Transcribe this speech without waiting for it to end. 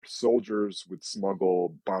soldiers would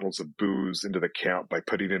smuggle bottles of booze into the camp by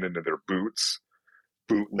putting it into their boots,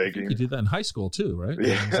 bootlegging. You did that in high school too, right?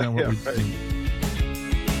 Yeah, Isn't that what we right. did?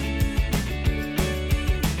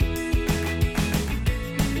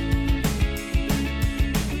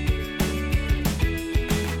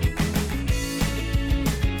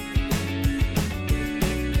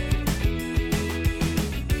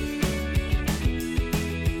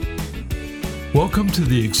 Welcome to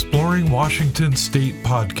the Exploring Washington State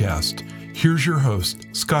podcast. Here's your host,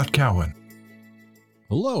 Scott Cowan.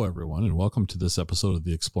 Hello, everyone, and welcome to this episode of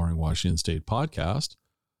the Exploring Washington State podcast.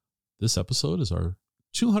 This episode is our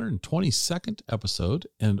 222nd episode,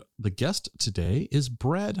 and the guest today is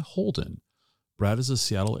Brad Holden. Brad is a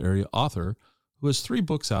Seattle area author who has 3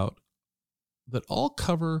 books out that all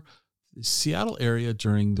cover the Seattle area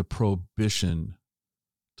during the Prohibition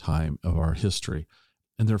time of our history.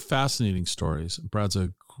 And they're fascinating stories. Brad's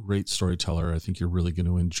a great storyteller. I think you're really going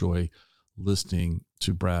to enjoy listening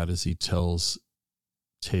to Brad as he tells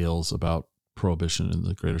tales about Prohibition in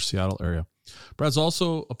the greater Seattle area. Brad's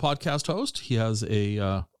also a podcast host. He has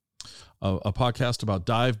a podcast about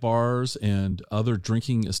dive bars and other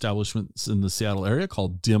drinking establishments in the Seattle area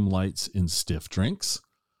called Dim Lights and Stiff Drinks.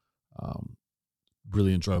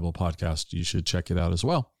 Really enjoyable podcast. You should check it out as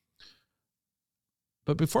well.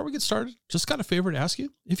 But before we get started, just got a favor to ask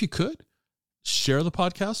you. If you could, share the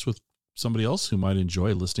podcast with somebody else who might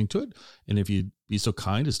enjoy listening to it. And if you'd be so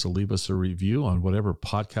kind as to leave us a review on whatever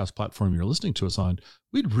podcast platform you're listening to us on,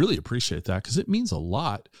 we'd really appreciate that because it means a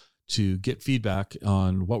lot to get feedback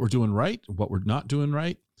on what we're doing right, what we're not doing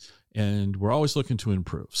right. And we're always looking to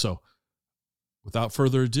improve. So without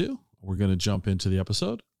further ado, we're going to jump into the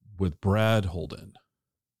episode with Brad Holden.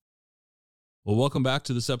 Well, welcome back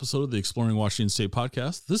to this episode of the Exploring Washington State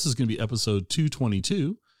podcast. This is going to be episode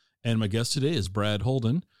 222, and my guest today is Brad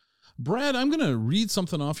Holden. Brad, I'm going to read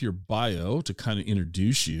something off your bio to kind of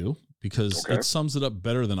introduce you because it sums it up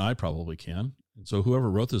better than I probably can. And so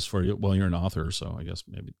whoever wrote this for you, well, you're an author, so I guess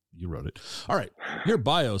maybe you wrote it. All right. Your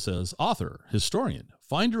bio says author, historian,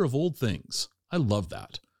 finder of old things. I love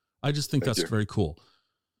that. I just think that's very cool.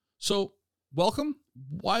 So welcome.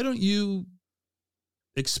 Why don't you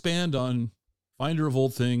expand on finder of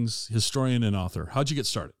old things, historian, and author? How'd you get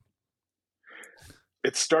started?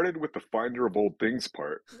 It started with the finder of old things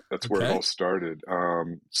part. That's where it all started.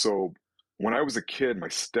 So when I was a kid, my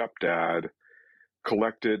stepdad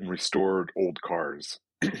collected and restored old cars.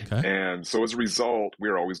 And so as a result, we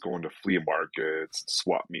were always going to flea markets,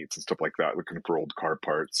 swap meets and stuff like that, looking for old car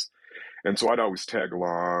parts. And so I'd always tag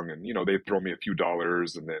along and, they'd throw me a few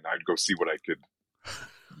dollars and then I'd go see what I could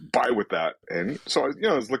buy with that. And so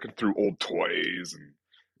I was looking through old toys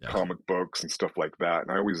and comic books and stuff like that,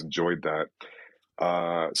 and I always enjoyed that.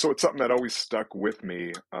 So it's something that always stuck with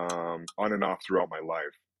me on and off throughout my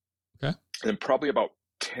life. And probably about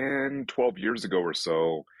 10 12 years ago or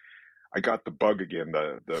so, I got the bug again,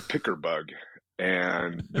 the picker bug.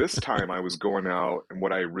 And this time I was going out, and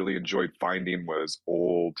what I really enjoyed finding was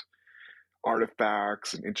old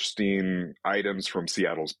artifacts and interesting items from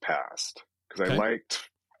Seattle's past, because I liked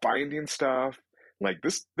finding stuff like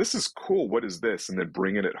this is cool, what is this, and then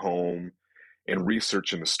bringing it home and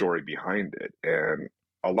researching the story behind it. And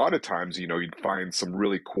a lot of times, you'd find some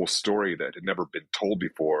really cool story that had never been told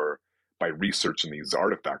before by researching these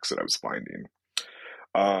artifacts that I was finding.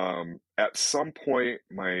 At some point,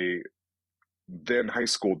 my then high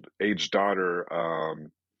school age daughter,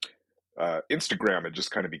 Instagram had just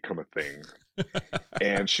kind of become a thing.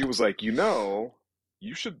 And she was like,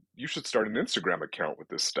 you should start an Instagram account with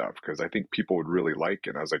this stuff because I think people would really like it.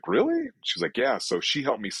 And I was like, really? She's like, yeah. So she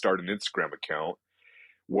helped me start an Instagram account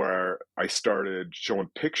where I started showing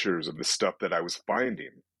pictures of the stuff that I was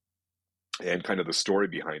finding and kind of the story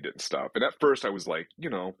behind it and stuff. And at first I was like,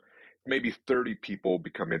 maybe 30 people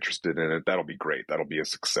become interested in it. That'll be great. That'll be a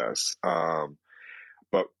success.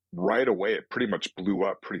 But right away, it pretty much blew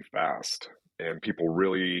up pretty fast. And people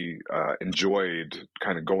really enjoyed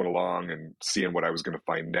kind of going along and seeing what I was going to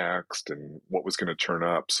find next and what was going to turn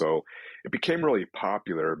up. So it became really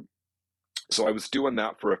popular. So I was doing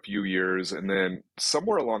that for a few years. And then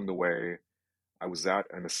somewhere along the way, I was at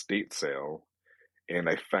an estate sale and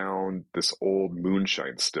I found this old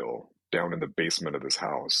moonshine still down in the basement of this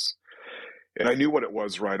house. And I knew what it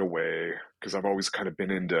was right away because I've always kind of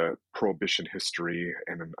been into Prohibition history.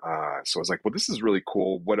 And so I was like, well, this is really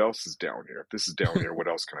cool. What else is down here? If this is down here, what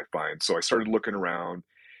else can I find? So I started looking around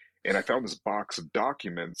and I found this box of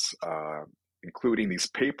documents, including these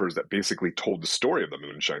papers that basically told the story of the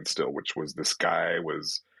moonshine still, which was this guy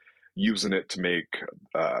was using it to make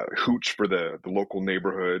hooch for the local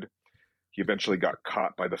neighborhood. He eventually got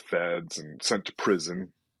caught by the feds and sent to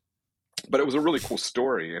prison. but it was a really cool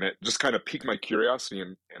story, and it just kind of piqued my curiosity.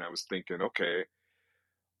 And I was thinking, okay,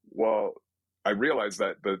 well, I realized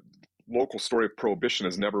that the local story of Prohibition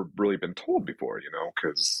has never really been told before,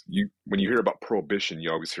 because when you hear about Prohibition,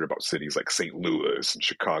 you always hear about cities like St. Louis and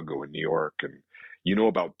Chicago and New York, and you know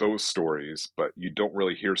about those stories, but you don't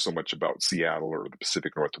really hear so much about Seattle or the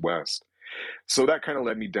Pacific Northwest. So that kind of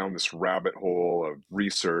led me down this rabbit hole of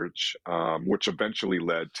research, which eventually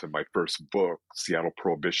led to my first book, Seattle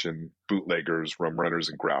Prohibition, Bootleggers, Rum Runners,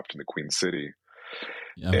 and Graft in the Queen City.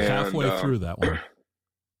 Yeah, I'm halfway through that one.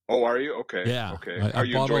 Oh, are you? Okay. Yeah. Okay. How are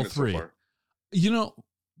you enjoying it so far?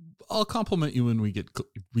 I'll compliment you when we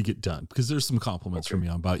get done, because there's some compliments from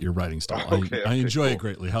you about your writing style. I enjoy it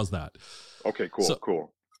greatly. How's that? Okay, cool.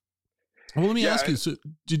 Cool. Well, let me ask you. So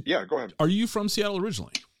go ahead. Are you from Seattle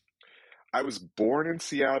originally? I was born in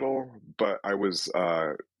Seattle, but I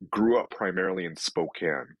grew up primarily in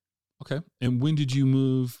Spokane. Okay. And when did you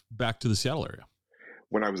move back to the Seattle area?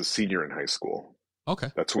 When I was a senior in high school. Okay.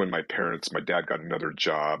 That's when my dad got another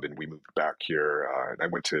job and we moved back here. And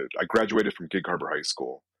I graduated from Gig Harbor High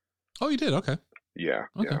School. Oh, you did? Okay. Yeah.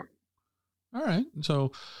 Okay. Yeah. All right.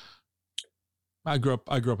 So I grew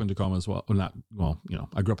up in Tacoma as well.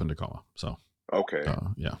 I grew up in Tacoma. So. Okay.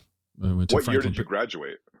 Yeah. I went to what Franklin. year did you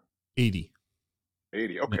graduate? 80.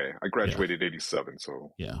 80. Okay. I graduated 87.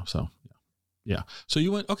 So. Yeah. So, yeah. So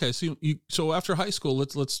you went, okay. So after high school,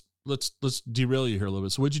 let's derail you here a little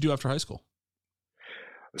bit. So what'd you do after high school?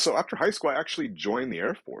 So after high school, I actually joined the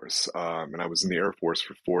Air Force, and I was in the Air Force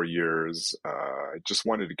for 4 years. I just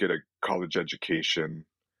wanted to get a college education,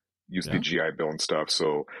 use the GI Bill and stuff.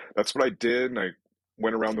 So that's what I did. And I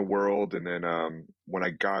went around the world. And then when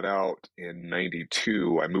I got out in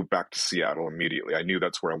 92, I moved back to Seattle immediately. I knew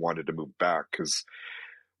that's where I wanted to move back, because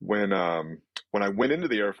when I went into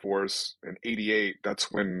the Air Force in 88, that's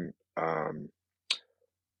when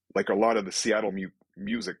like a lot of the Seattle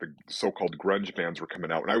music, the so-called grunge bands were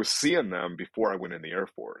coming out, and I was seeing them before I went in the Air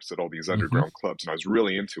Force at all these underground clubs, and I was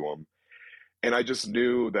really into them, and I just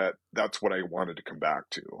knew that that's what I wanted to come back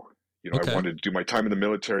to. I wanted to do my time in the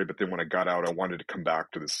military, but then when I got out, I wanted to come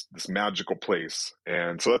back to this magical place,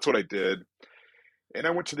 and so that's what I did. And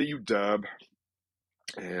I went to the UW,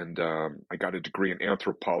 and I got a degree in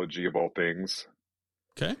anthropology of all things.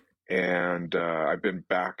 Okay. And I've been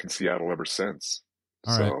back in Seattle ever since.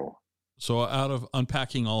 All right. So out of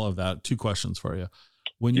unpacking all of that, 2 questions for you.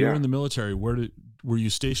 When you were in the military, were you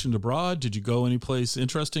stationed abroad? Did you go any place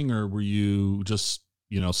interesting, or were you just,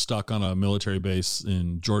 stuck on a military base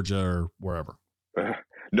in Georgia or wherever?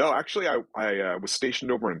 No, actually I was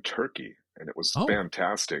stationed over in Turkey, and it was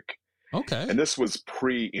fantastic. Okay. And this was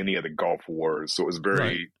pre any of the Gulf Wars, so it was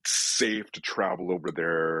very safe to travel over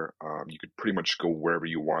there. You could pretty much go wherever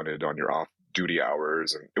you wanted on your off-duty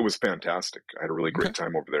hours, and it was fantastic. I had a really great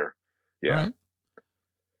time over there. Yeah.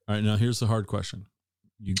 All right. Now here's the hard question.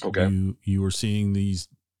 You were seeing these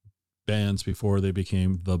bands before they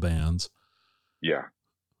became the bands. Yeah.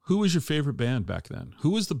 Who was your favorite band back then?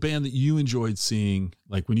 Who was the band that you enjoyed seeing?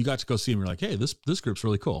 Like when you got to go see them, you're like, hey, this group's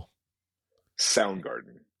really cool.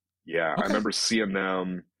 Soundgarden. Yeah. Okay. I remember seeing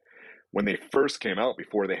them when they first came out,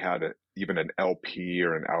 before they had even an LP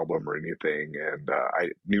or an album or anything. And I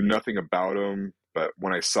knew nothing about them, but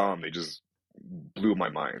when I saw them, they just blew my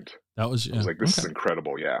mind. I was like, this is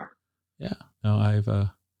incredible. Yeah. Yeah. No,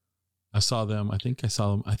 I saw them. I think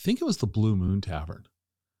it was the Blue Moon Tavern.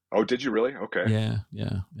 Oh, did you really? Okay. Yeah.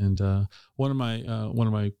 Yeah. And, one of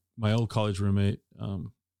my old college roommate,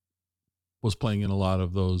 was playing in a lot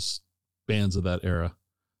of those bands of that era.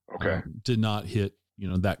 Okay. Did not hit,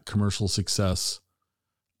 that commercial success.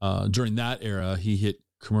 During that era, he hit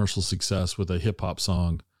commercial success with a hip hop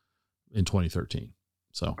song in 2013.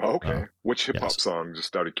 So, okay. Which hip hop song,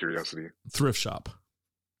 just out of curiosity? Thrift Shop.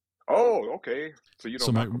 Oh, okay. So you know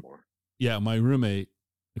Macklemore. Yeah. My roommate,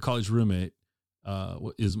 a college roommate,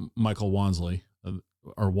 is Michael Wansley,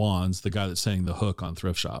 or Wands, the guy that sang the hook on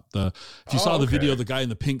Thrift Shop. If you saw the video, the guy in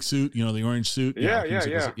the pink suit, the orange suit.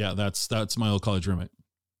 Yeah. That's my old college roommate.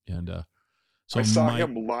 And, so I saw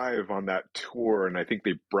him live on that tour, and I think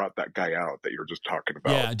they brought that guy out that you were just talking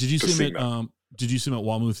about. Yeah. Did you see him at,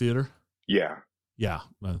 WAMU Theater? Yeah. Yeah.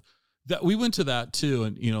 That we went to that too.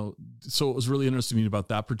 And, so it was really interesting to me about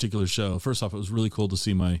that particular show. First off, it was really cool to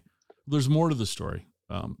see there's more to the story.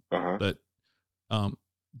 But,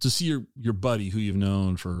 to see your buddy who you've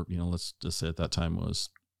known for, let's just say at that time was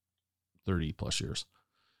 30 plus years.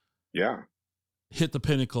 Yeah. Hit the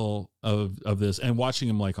pinnacle of this, and watching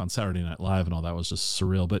him like on Saturday Night Live and all that was just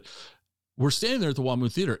surreal. But we're standing there at the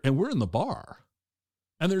WAMU Theater, and we're in the bar,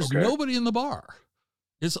 and there's nobody in the bar.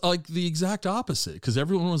 It's like the exact opposite because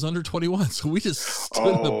everyone was under 21, so we just stood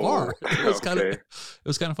in the bar. It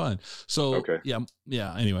was kind of fun. So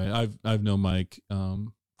yeah. Anyway, I've known Mike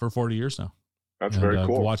for 40 years now. That's very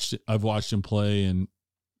cool. I've watched him play in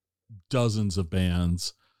dozens of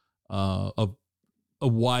bands, of a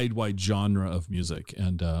wide genre of music,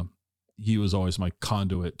 and he was always my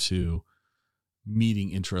conduit to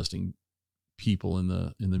meeting interesting people in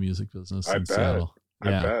the music business in Seattle. I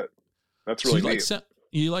bet. That's really neat.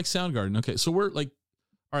 You like Soundgarden. Okay. So we're like,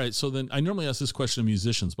 all right. So then I normally ask this question of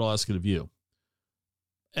musicians, but I'll ask it of you.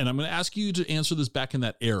 And I'm going to ask you to answer this back in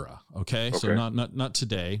that era. Okay. So not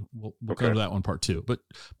today. We'll go to that one part 2, but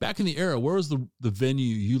back in the era, where was the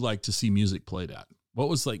venue you like to see music played at? What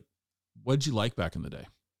did you like back in the day?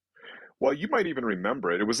 Well, you might even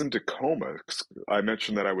remember it. It was in Tacoma. I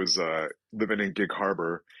mentioned that I was living in Gig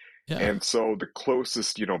Harbor. Yeah. And so the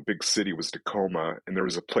closest, big city was Tacoma, and there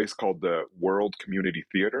was a place called the World Community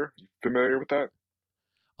Theater. You familiar with that?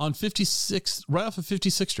 On 56, right off of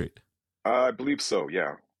 56th Street. I believe so.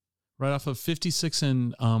 Yeah. Right off of 56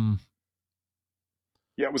 and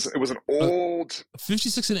yeah, it was an old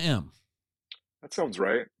 56 and M. That sounds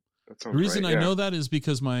right. The reason I know that is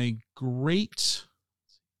because my great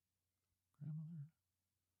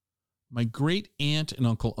aunt and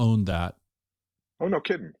uncle owned that. Oh, no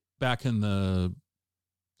kidding. Back in the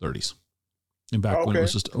 30s, and back when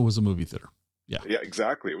it was a movie theater. Yeah,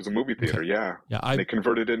 exactly. It was a movie theater. Okay. Yeah. They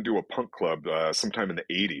converted it into a punk club sometime in the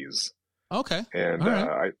 80s. Okay, and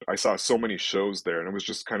I saw so many shows there, and it was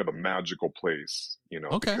just kind of a magical place,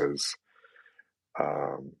 because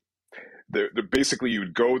basically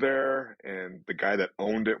you'd go there, and the guy that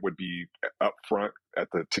owned it would be up front at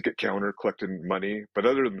the ticket counter collecting money. But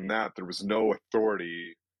other than that, there was no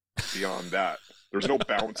authority beyond that. There's no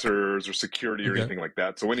bouncers or security or anything like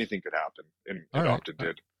that. So anything could happen, and it often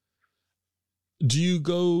did. Do you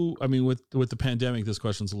go, I mean, with the pandemic, this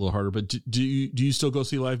question's a little harder, but do you still go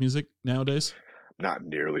see live music nowadays? Not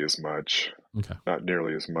nearly as much. Okay. Not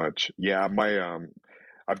nearly as much. Yeah.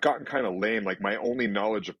 I've gotten kind of lame. Like, my only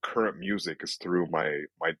knowledge of current music is through my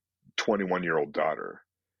 21-year-old daughter.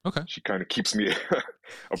 Okay. She kind of keeps me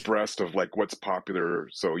abreast of like what's popular.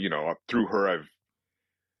 So, through her, I've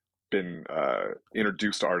been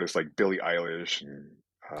introduced to artists like Billie Eilish and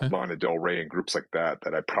Lana Del Rey and groups like that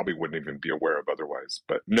I probably wouldn't even be aware of otherwise.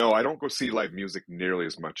 But no, I don't go see live music nearly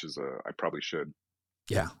as much as I probably should.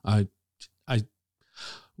 Yeah, I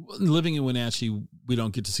living in Wenatchee, we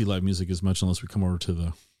don't get to see live music as much unless we come over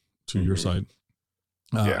to your side.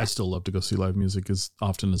 I still love to go see live music as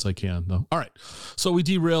often as I can, though. All right, so we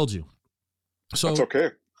derailed you. So that's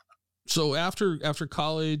okay. So after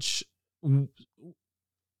college,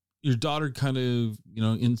 your daughter kind of,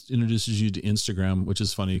 introduces you to Instagram, which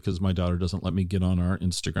is funny because my daughter doesn't let me get on our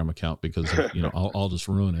Instagram account because, I'll just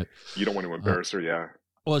ruin it. You don't want to embarrass her. Yeah.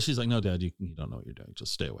 Well, she's like, no, Dad, you don't know what you're doing.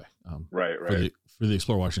 Just stay away. Right. For the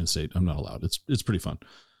Explore Washington State, I'm not allowed. It's pretty fun.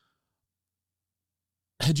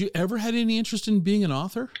 Had you ever had any interest in being an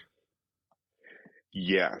author?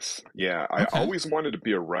 Yes. Yeah. I always wanted to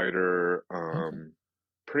be a writer,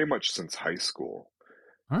 pretty much since high school.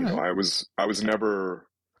 All right. I was never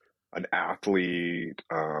an athlete.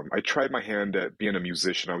 I tried my hand at being a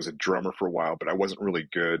musician. I was a drummer for a while, but I wasn't really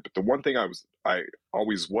good. But the one thing I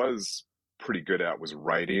always was pretty good at was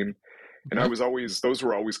writing. And those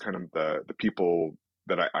were always kind of the people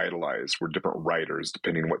that I idolized were different writers,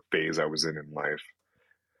 depending on what phase I was in life.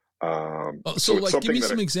 So like, give me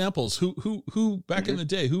some examples. Who back in the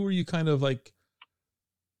day, who were you kind of like,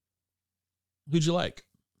 who'd you like?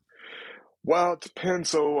 Well, it depends.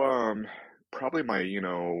 So, probably my,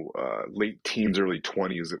 late teens, early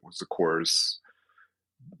 20s, it was, of course,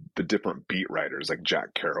 the different beat writers like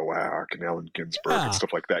Jack Kerouac and Allen Ginsberg and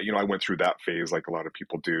stuff like that. I went through that phase like a lot of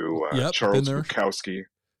people do. Charles Bukowski.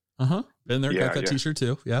 Been there, got that t-shirt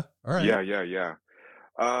too. Yeah. All right. Yeah.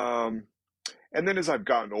 And then as I've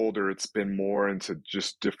gotten older, it's been more into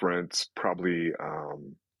just different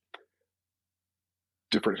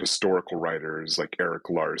historical writers like Eric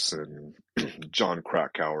Larson, John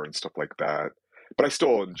Krakauer, and stuff like that. But I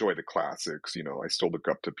still enjoy the classics. I still look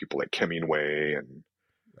up to people like Hemingway and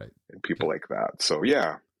people like that. So,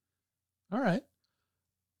 yeah. All right.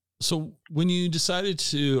 So when you decided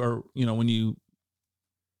to, or, when you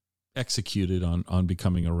executed on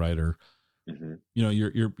becoming a writer,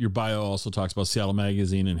 your bio also talks about Seattle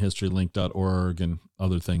Magazine and historylink.org and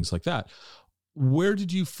other things like that. Where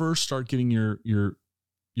did you first start getting your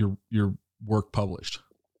work published?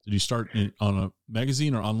 Did you start on a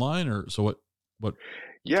magazine or online, or so what What?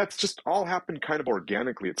 Yeah, it's just all happened kind of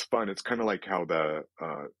organically. It's fun. It's kind of like how the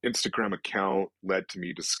Instagram account led to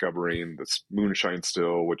me discovering this moonshine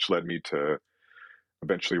still, which led me to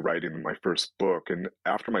eventually writing my first book. And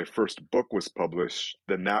after my first book was published,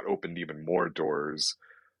 then that opened even more doors.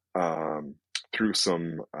 Through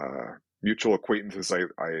some mutual acquaintances,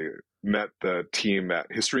 I met the team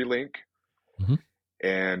at History Link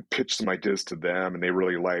and pitched some ideas to them, and they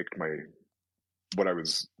really liked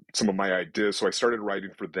some of my ideas. So I started writing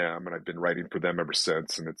for them, and I've been writing for them ever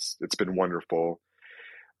since, and it's been wonderful.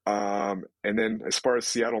 And then as far as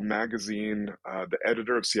Seattle Magazine, the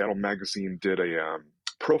editor of Seattle Magazine did a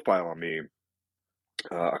profile on me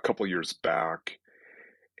a couple years back,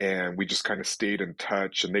 and we just kind of stayed in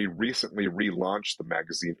touch. And they recently relaunched the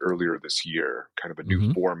magazine earlier this year, kind of a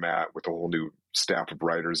new format with a whole new staff of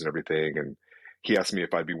writers and everything. And he asked me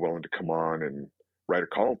if I'd be willing to come on and write a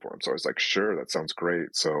column for him. So I was like, sure, that sounds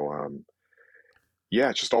great. So yeah,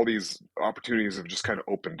 it's just all these opportunities have just kind of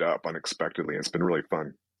opened up unexpectedly. It's been really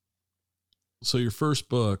fun. So your first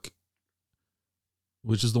book,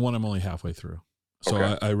 which is the one I'm only halfway through. So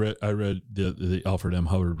okay. I read the Alfred M.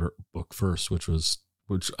 Hubbard book first, which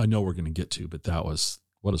I know we're going to get to, but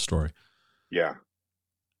what a story. Yeah.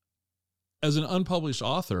 As an unpublished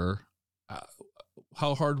author,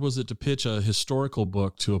 how hard was it to pitch a historical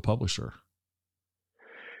book to a publisher?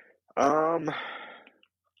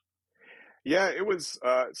 Yeah, it was,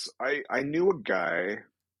 I knew a guy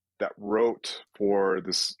that wrote for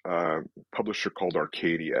this publisher called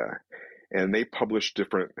Arcadia, and they published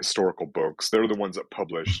different historical books. They're the ones that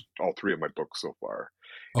published all three of my books so far.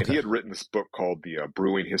 Okay. And he had written this book called The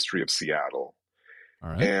Brewing History of Seattle. All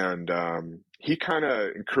right. And he kind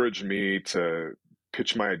of encouraged me to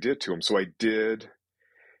pitch my idea to him. So I did.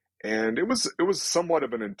 And it was somewhat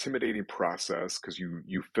of an intimidating process because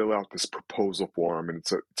you fill out this proposal form, and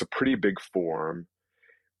it's a pretty big form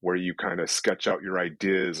where you kind of sketch out your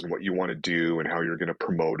ideas and what you want to do and how you're going to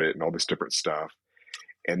promote it and all this different stuff.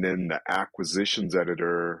 And then the acquisitions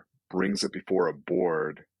editor brings it before a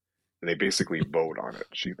board, and they basically vote on it.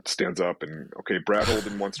 She stands up and, okay, Brad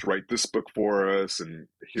Holden wants to write this book for us, and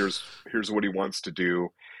here's what he wants to do.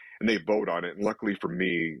 And they vote on it. And luckily for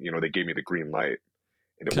me, they gave me the green light,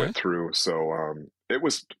 and it went through. So it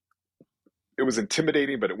was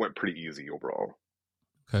intimidating, but it went pretty easy overall.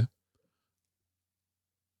 Okay.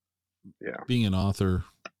 Yeah. Being an author,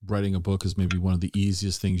 writing a book is maybe one of the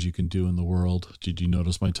easiest things you can do in the world. Did you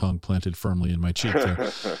notice my tongue planted firmly in my cheek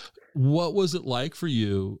there? What was it like for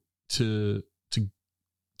you to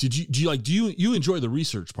do you enjoy the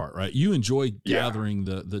research part, right? You enjoy gathering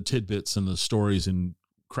the tidbits and the stories and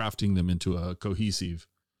crafting them into a cohesive.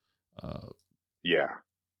 Yeah.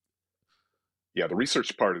 The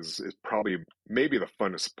research part is probably maybe the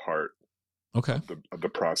funnest part. Okay. Of the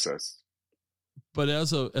process. But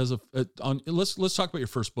let's talk about your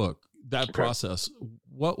first book, that process.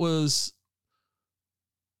 What was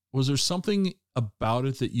there something about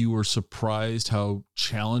it that you were surprised how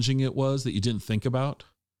challenging it was that you didn't think about?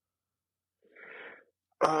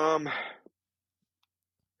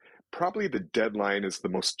 Probably the deadline is the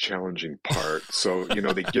most challenging part. So,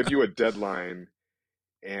 they give you a deadline,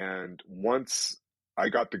 and once I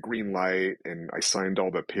got the green light and I signed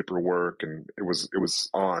all the paperwork and it was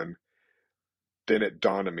on, then it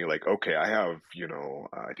dawned on me like, okay, I have,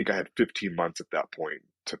 I think I had 15 months at that point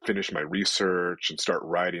to finish my research and start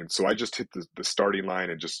writing. So I just hit the starting line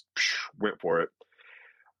and just went for it.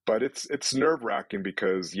 But it's nerve-wracking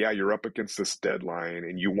because, you're up against this deadline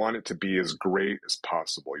and you want it to be as great as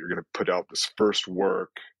possible. You're going to put out this first work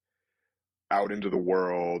out into the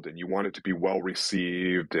world, and you want it to be well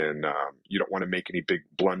received, and you don't want to make any big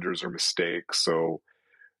blunders or mistakes. So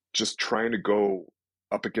just trying to go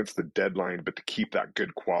up against the deadline, but to keep that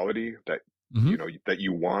good quality that that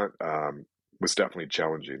you want was definitely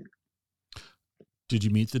challenging. Did you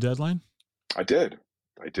meet the deadline? I did.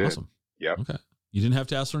 Awesome. Yeah. Okay. You didn't have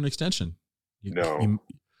to ask for an extension.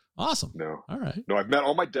 Awesome. No. All right. No, I've met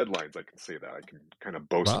all my deadlines. I can say that. I can kind of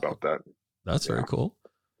boast about that. That's very cool.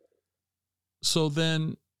 So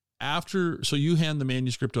then so you hand the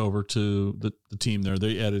manuscript over to the team there,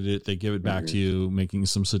 they edit it, they give it back to you, making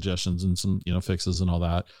some suggestions and some, fixes and all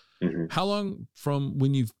that. Mm-hmm. How long from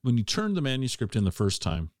when you turned the manuscript in the first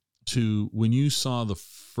time to when you saw the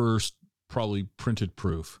first probably printed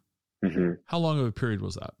proof, how long of a period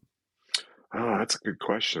was that? Oh, that's a good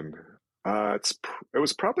question. It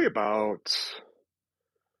was probably about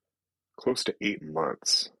close to 8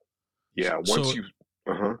 months. Yeah.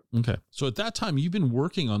 Okay. So at that time, you've been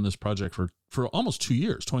working on this project for almost 2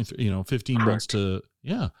 years, 23, 15 Correct. months to,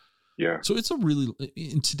 Yeah. So it's a really,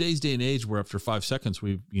 in today's day and age where after 5 seconds,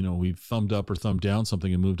 we've thumbed up or thumbed down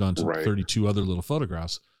something and moved on to 32 other little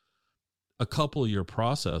photographs. A couple year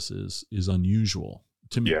process is unusual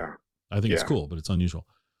to me. Yeah. I think it's cool, but it's unusual.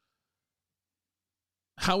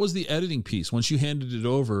 How was the editing piece once you handed it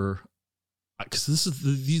over? Because this is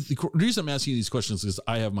the reason I'm asking you these questions is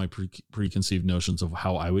I have my preconceived notions of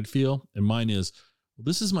how I would feel. And mine is, well,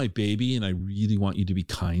 this is my baby and I really want you to be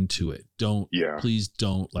kind to it. Please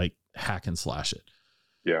don't like hack and slash it.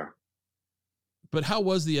 Yeah. But how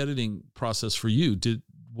was the editing process for you?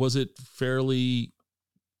 Was it fairly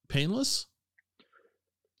painless?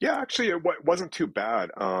 Yeah, actually, it wasn't too bad.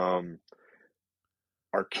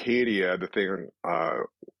 Arcadia, the thing,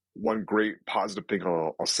 one great positive thing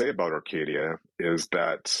I'll say about Arcadia is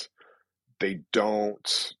that they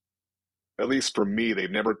don't, at least for me, they've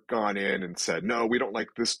never gone in and said, no, we don't like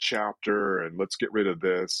this chapter and let's get rid of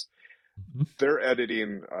this. Mm-hmm. Their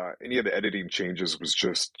editing, any of the editing changes was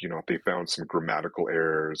just, if they found some grammatical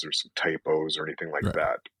errors or some typos or anything like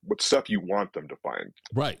that, what stuff you want them to find.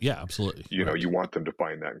 Right. Yeah, absolutely. You want them to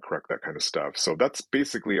find that and correct that kind of stuff. So that's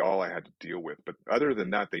basically all I had to deal with. But other than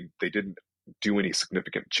that, they didn't do any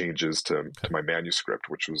significant changes to my manuscript,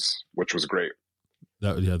 which was great.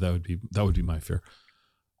 That would be my fear.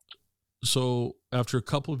 So after a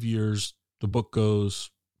couple of years, the book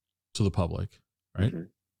goes to the public, right? Mm-hmm.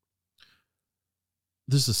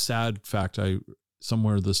 This is a sad fact.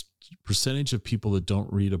 This percentage of people that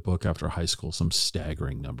don't read a book after high school, some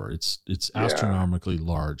staggering number. It's astronomically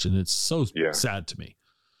large, and it's so sad to me.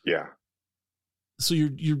 Yeah. So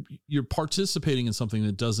you're participating in something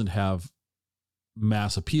that doesn't have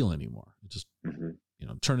mass appeal anymore. It just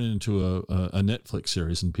turn it into a Netflix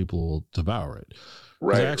series and people will devour it.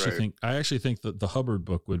 Right. I actually think that the Hubbard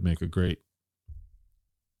book would make a great.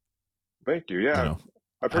 Thank you. Yeah.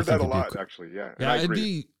 I've heard that a lot, actually. Yeah.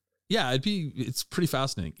 Yeah, it's pretty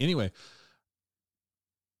fascinating. Anyway,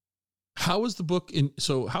 how was the book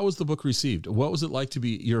received? What was it like to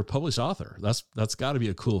be, you're a published author? That's got to be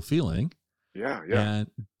a cool feeling. Yeah. Yeah.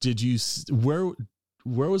 And where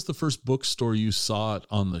was the first bookstore you saw it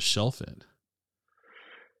on the shelf in?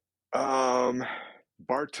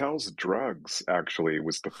 Bartell's Drugs actually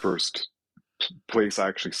was the first place I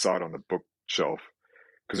actually saw it on the bookshelf,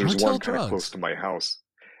 because there's Bartell one kind of Drugs. close to my house.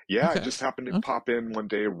 Yeah, okay. I just happened to pop in one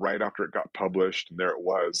day right after it got published, and there it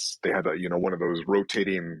was. They had one of those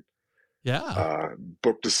rotating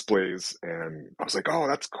book displays, and I was like, "Oh,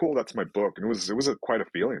 that's cool. That's my book." And it was quite a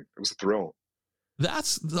feeling. It was a thrill.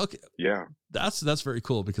 That's okay. Yeah. That's very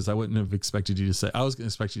cool, because I wouldn't have expected you to say. I was going to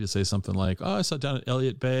expect you to say something like, "Oh, I saw it down at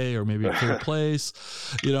Elliott Bay," or maybe a Clear Place,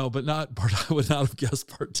 but not. I would not have guessed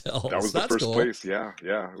Bartell. That was the first place. Yeah,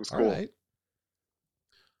 it was cool. All right.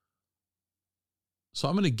 So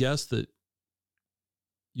I'm going to guess that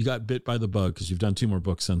you got bit by the bug, because you've done 2 more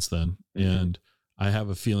books since then. Mm-hmm. And I have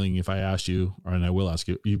a feeling if I asked you, and I will ask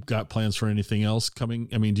you, you've got plans for anything else coming?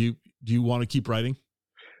 I mean, do you want to keep writing?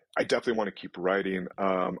 I definitely want to keep writing.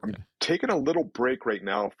 I'm taking a little break right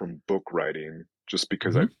now from book writing, just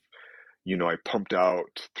because I pumped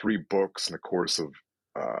out 3 books in the course of,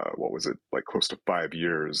 close to 5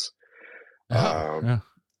 years.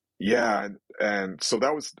 And so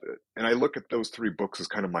that was, and I look at those 3 books as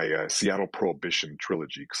kind of my Seattle Prohibition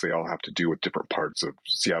trilogy, because they all have to do with different parts of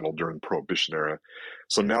Seattle during the Prohibition era.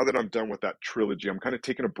 So now that I'm done with that trilogy, I'm kind of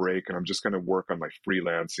taking a break, and I'm just going to work on my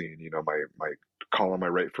freelancing, my column I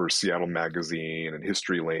write for Seattle Magazine and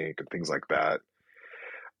History Link and things like that.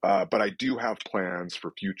 But I do have plans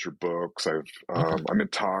for future books. I'm in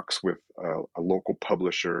talks with a local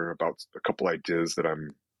publisher about a couple ideas that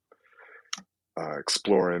I'm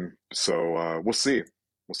exploring. So we'll see.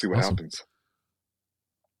 We'll see what happens.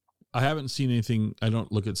 I haven't seen anything. I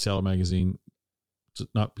don't look at Seattle Magazine,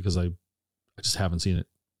 not because I just haven't seen it.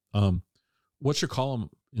 What's your column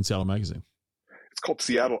in Seattle Magazine? It's called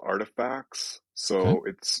Seattle Artifacts. So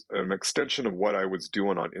it's an extension of what I was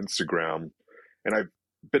doing on Instagram. And I've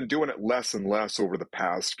been doing it less and less over the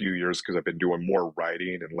past few years, because I've been doing more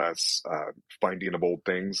writing and less finding of old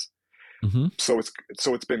things. Mm-hmm. So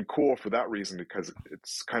it's been cool for that reason, because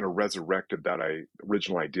it's kind of resurrected that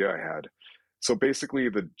original idea I had. So basically,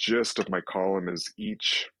 the gist of my column is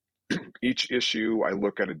each issue I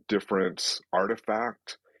look at a different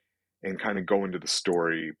artifact and kind of go into the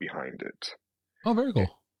story behind it. Oh, very cool.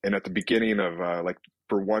 And at the beginning of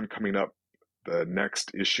for one coming up, the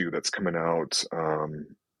next issue that's coming out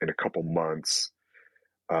in a couple months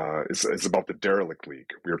is about the Derelict League.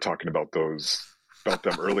 We were talking about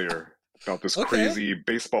them earlier. About this crazy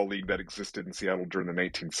baseball league that existed in Seattle during the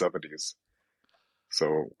 1970s. So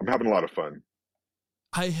I'm having a lot of fun.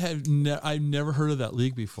 I've never heard of that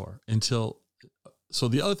league before until. So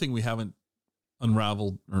the other thing we haven't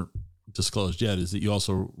unraveled or disclosed yet is that you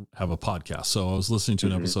also have a podcast. So I was listening to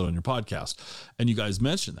an episode on your podcast, and you guys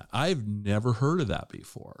mentioned that. I've never heard of that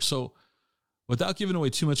before. So without giving away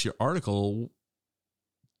too much of your article,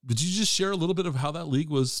 would you just share a little bit of how that league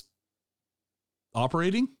was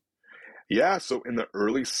operating? Yeah. So in the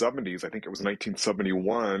early 70s, I think it was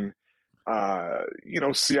 1971,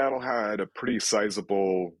 Seattle had a pretty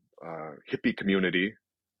sizable hippie community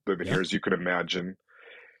living here, as you could imagine.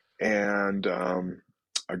 And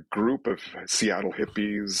a group of Seattle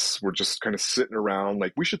hippies were just kind of sitting around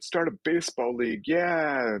like, we should start a baseball league.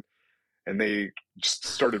 Yeah. And they just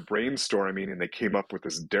started brainstorming, and they came up with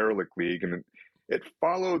this derelict league. And it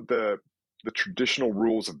followed the traditional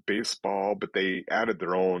rules of baseball, but they added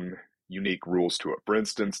their own unique rules to it. For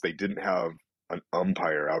instance, they didn't have an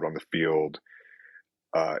umpire out on the field.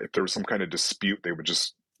 If there was some kind of dispute, they would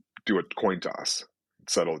just do a coin toss and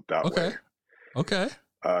settle it that way. Okay.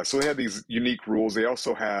 So they had these unique rules. They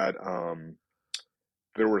also had,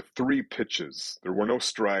 there were 3 pitches. There were no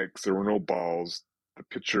strikes. There were no balls. The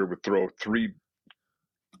pitcher would throw three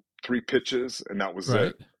pitches, and that was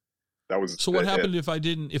it. That was so. What happened if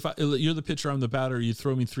you're the pitcher, I'm the batter, you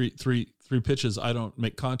throw me three pitches, I don't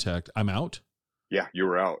make contact, I'm out? Yeah, you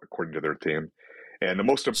were out according to their team. And the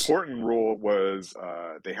most important rule was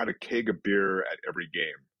they had a keg of beer at every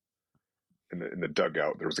game. In the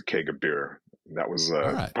dugout, there was a keg of beer. And that was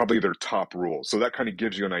probably their top rule. So that kind of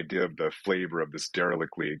gives you an idea of the flavor of this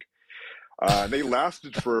derelict league. They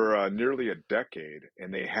lasted for nearly a decade,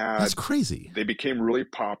 and that's crazy. They became really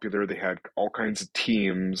popular. They had all kinds of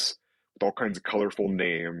teams with all kinds of colorful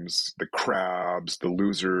names, the Crabs, the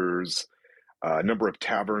Losers. A number of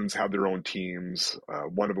taverns had their own teams.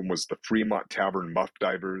 One of them was the Fremont Tavern Muff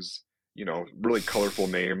Divers, really colorful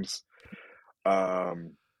names.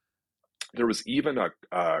 There was even a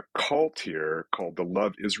cult here called the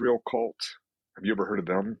Love Israel Cult. Have you ever heard of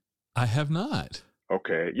them? I have not.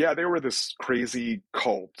 Okay. Yeah, they were this crazy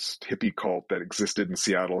cult, hippie cult that existed in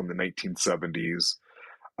Seattle in the 1970s.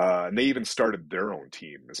 And they even started their own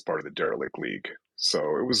team as part of the Derelict League. So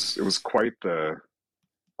it was quite the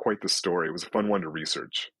story. It was a fun one to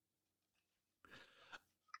research.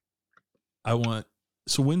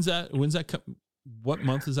 So when's that what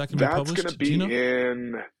month is that going to be published? That's going to be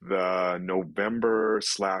in the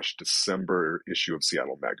November/December issue of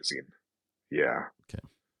Seattle Magazine. Yeah. Okay.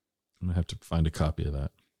 I'm going to have to find a copy of that.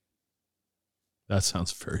 That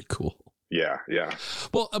sounds very cool. Yeah.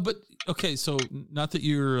 Well, but okay, so not that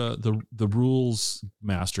you're the rules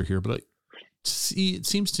master here, but it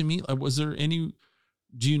seems to me, was there any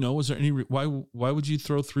why would you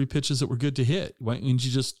throw 3 pitches that were good to hit? Why wouldn't you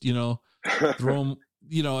just, throw them,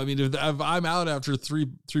 I mean, if I'm out after three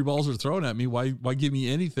balls are thrown at me, why give me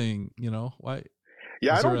anything, why?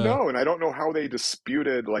 Yeah, I don't know. And I don't know how they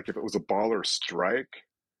disputed, like, if it was a ball or strike,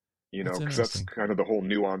 because that's kind of the whole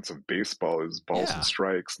nuance of baseball is balls and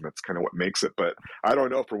strikes. And that's kind of what makes it. But I don't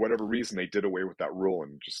know, for whatever reason, they did away with that rule,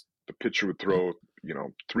 and just the pitcher would throw,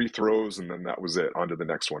 3 throws, and then that was it, on to the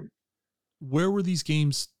next one. Where were these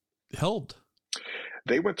games held?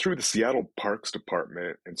 They went through the Seattle Parks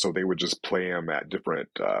Department, and so they would just play them at different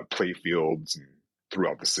play fields and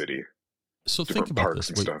throughout the city. So think about this.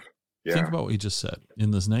 Stuff. Yeah. Think about what you just said. In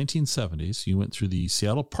the 1970s, you went through the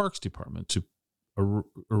Seattle Parks Department to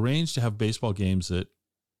arrange to have baseball games at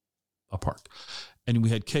a park, and we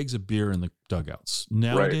had kegs of beer in the dugouts.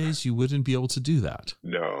 Nowadays, you wouldn't be able to do that.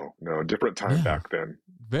 No, different time back then.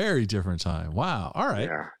 Very different time. Wow. All right.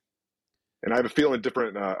 Yeah. And I have a feeling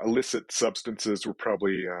different illicit substances were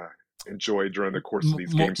probably enjoyed during the course of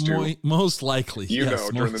these games too. Most likely, during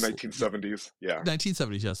the 1970s. Yeah,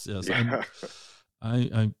 1970s. Yes. Yeah.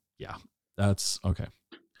 Yeah, that's okay.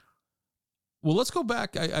 Well, let's go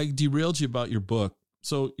back. I derailed you about your book.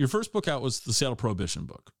 So your first book out was the Seattle Prohibition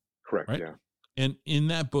book. Correct. Right? Yeah. And in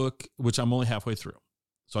that book, which I'm only halfway through,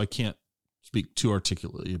 so I can't speak too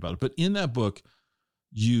articulately about it, but in that book,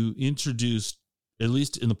 you introduced, at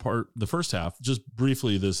least in the first half, just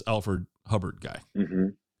briefly, this Alfred Hubbard guy. Mm-hmm.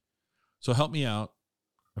 So help me out.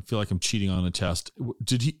 I feel like I'm cheating on a test.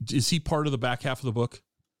 Is he part of the back half of the book?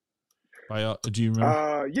 Do you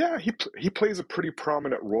remember? Yeah, he plays a pretty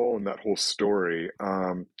prominent role in that whole story.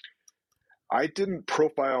 I didn't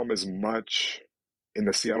profile him as much in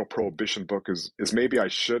the Seattle Prohibition book as maybe I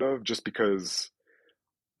should have, just because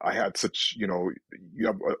I had such, you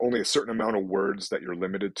have only a certain amount of words that you're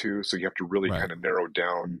limited to. So you have to really kind of narrow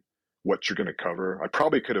down what you're going to cover. I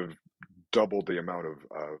probably could have doubled the amount of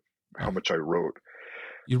how much I wrote.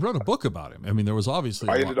 You wrote a book about him. I mean, there was obviously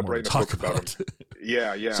I ended up writing a book about him.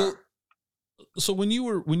 Yeah. So So when you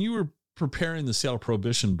were preparing the Seattle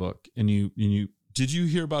Prohibition book, and you did you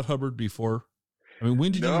hear about Hubbard before? I mean,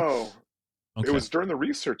 when did you? No, Okay. it was during the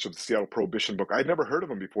research of the Seattle Prohibition book. I'd never heard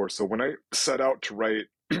of him before. So when I set out to write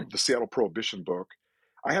the Seattle Prohibition book,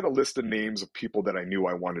 I had a list of names of people that I knew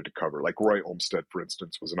I wanted to cover. Like Roy Olmsted, for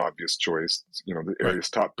instance, was an obvious choice. You know, the area's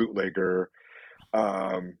top bootlegger.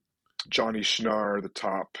 Johnny Schnarr, the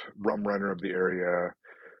top rum runner of the area.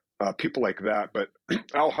 People like that. But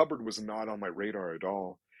Al Hubbard was not on my radar at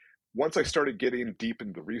all. Once I started getting deep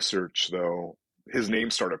into the research, though, his name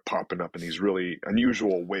started popping up in these really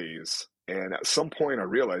unusual ways. And at some point I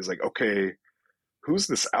realized, like, okay, who's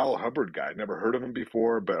this Al Hubbard guy? Never heard of him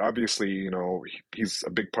before, but obviously, you know, he's a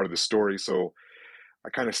big part of the story. So I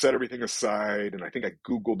kind of set everything aside, and I think I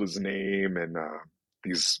Googled his name, and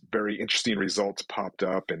these very interesting results popped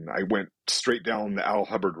up, and I went straight down the Al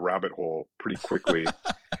Hubbard rabbit hole pretty quickly.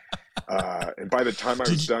 And by the time I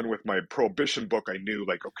was done with my Prohibition book, I knew,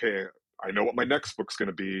 like, okay, I know what my next book's going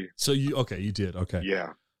to be. So you did. Okay.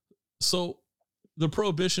 Yeah. So the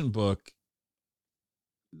Prohibition book,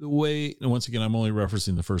 the way, and once again, I'm only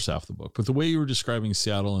referencing the first half of the book, but the way you were describing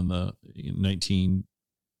Seattle in the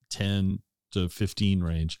 1910 to 15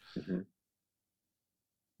 range, mm-hmm.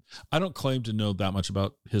 I don't claim to know that much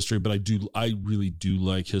about history, but I really do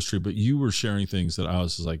like history, but you were sharing things that I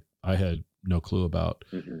was like, I had no clue about.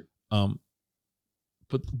 Mm-hmm.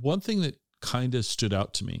 But one thing that kind of stood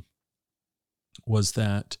out to me was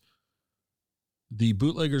that the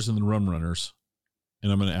bootleggers and the rum runners,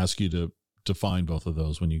 and I'm going to ask you to define both of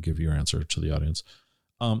those when you give your answer to the audience,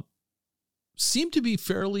 seem to be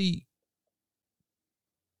fairly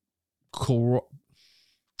well,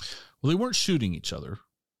 they weren't shooting each other.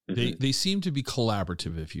 Mm-hmm. They seem to be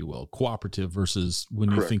collaborative, if you will, cooperative, versus when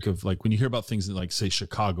Correct. You think of, like, when you hear about things in, like, say,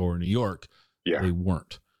 Chicago or New York, they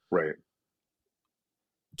weren't. Right.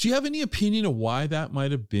 Do you have any opinion of why that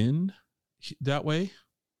might have been that way?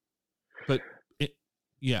 But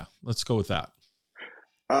let's go with that.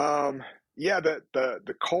 Yeah,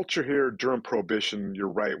 the culture here during Prohibition, you're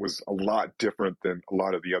right, was a lot different than a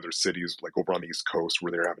lot of the other cities, like over on the East Coast,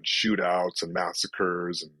 where they're having shootouts and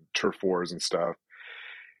massacres and turf wars and stuff.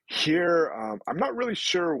 Here, I'm not really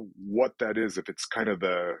sure what that is, if it's kind of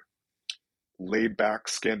the laid-back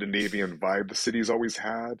Scandinavian vibe the city's always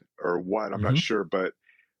had, or what, I'm not sure, but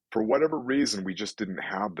for whatever reason, we just didn't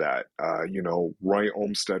have that. Roy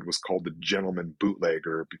Olmsted was called the gentleman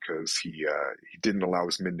bootlegger because he didn't allow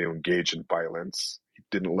his men to engage in violence. He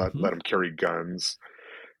didn't let them carry guns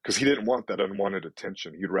because he didn't want that unwanted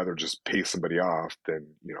attention. He'd rather just pay somebody off than,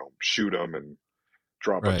 shoot them and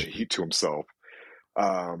draw a bunch of heat to himself.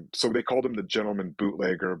 So they called him the gentleman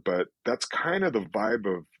bootlegger, but that's kind of the vibe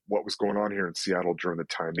of what was going on here in Seattle during the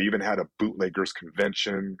time. They even had a bootleggers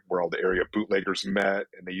convention where all the area bootleggers met,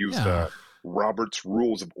 and they used Robert's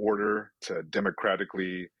Rules of Order to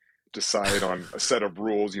democratically decide on a set of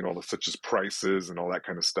rules, such as prices and all that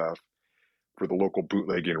kind of stuff for the local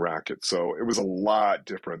bootlegging racket. So it was a lot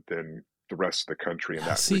different than the rest of the country in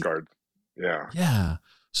that regard. Yeah. Yeah.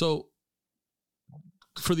 So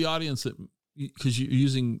for the audience, that, because you're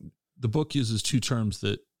using, the book uses two terms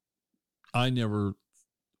that I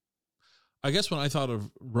guess when I thought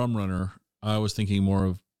of rum runner, I was thinking more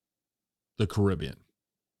of the Caribbean,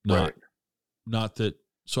 not that.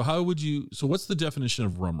 So what's the definition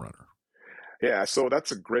of rum runner? Yeah. So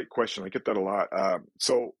that's a great question. I get that a lot.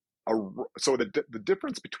 So the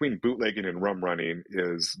difference between bootlegging and rum running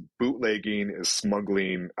is bootlegging is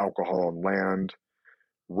smuggling alcohol on land.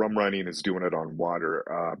 Rum running is doing it on water.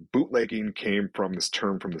 Bootlegging came from this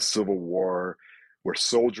term from the Civil War, where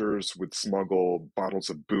soldiers would smuggle bottles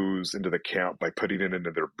of booze into the camp by putting it into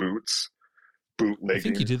their boots. Bootlegging. I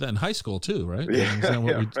think you did that in high school too, right?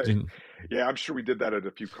 Yeah, I'm sure we did that at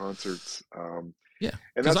a few concerts. Yeah,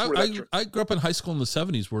 because I grew up in high school in the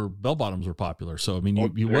 70s where bell bottoms were popular. So, I mean,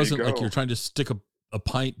 you wasn't like you're trying to stick a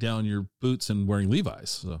pint down your boots and wearing Levi's.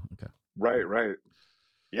 So, okay. Right.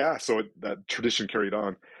 Yeah, so that tradition carried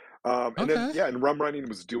on. And rum running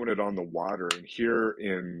was doing it on the water. And here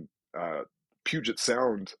in Puget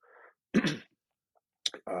Sound,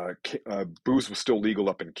 booze was still legal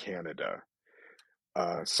up in Canada.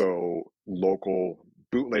 So local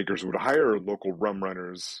bootleggers would hire local rum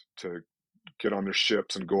runners to get on their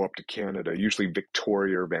ships and go up to Canada. Usually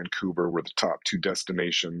Victoria or Vancouver were the top two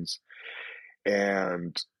destinations.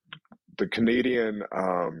 And the Canadian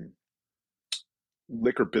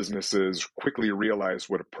liquor businesses quickly realized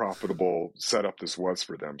what a profitable setup this was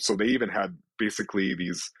for them. So they even had basically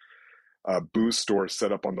these booze stores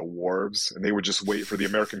set up on the wharves, and they would just wait for the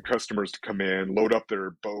American customers to come in, load up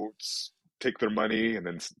their boats, take their money, and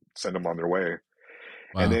then send them on their way.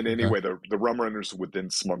 Wow, and then anyway, the rum runners would then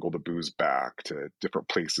smuggle the booze back to different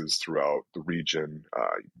places throughout the region,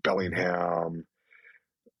 Bellingham,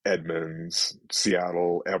 Edmonds,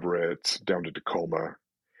 Seattle, Everett, down to Tacoma.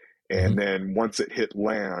 And then once it hit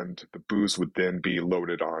land, the booze would then be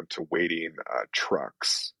loaded onto waiting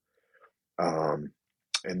trucks. And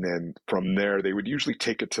then from there, they would usually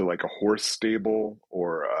take it to like a horse stable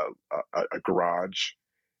or a garage,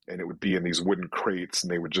 and it would be in these wooden crates,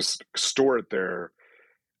 and they would just store it there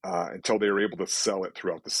until they were able to sell it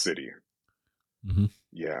throughout the city.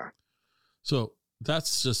 Yeah. So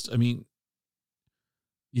that's just, I mean,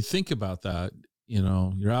 you think about that, you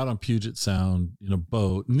know, you're out on Puget Sound in a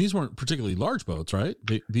boat, and these weren't particularly large boats, right?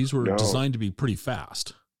 These were designed to be pretty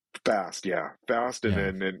fast. Fast,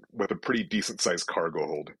 and then with a pretty decent sized cargo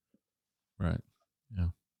hold. Right. Yeah.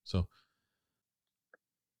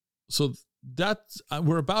 So that's,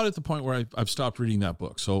 we're about at the point where I've stopped reading that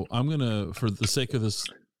book. So I'm gonna, for the sake of this,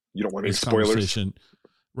 you don't want any spoilers,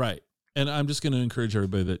 right? And I'm just going to encourage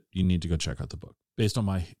everybody that you need to go check out the book based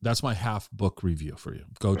on that's my half book review for you.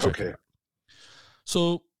 Go check it out.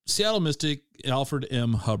 So Seattle Mystic, Alfred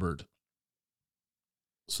M. Hubbard.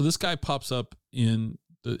 So this guy pops up in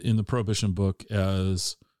the Prohibition book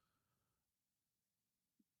as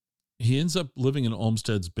he ends up living in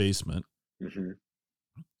Olmsted's basement.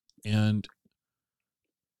 And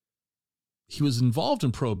he was involved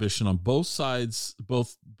in Prohibition on both sides,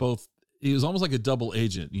 both. He was almost like a double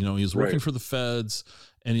agent. You know, he was working for the feds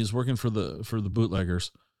and he was working for the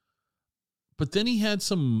bootleggers. But then he had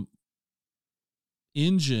some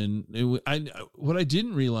engine. What I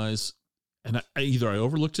didn't realize, and either I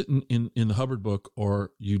overlooked it in the Hubbard book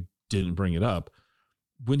or you didn't bring it up,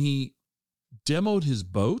 when he demoed his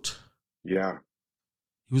boat. Yeah.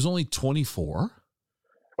 He was only 24.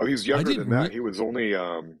 Oh, he was younger than that. He was only,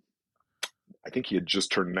 I think he had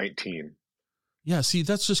just turned 19. Yeah, see,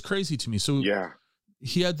 that's just crazy to me. So yeah,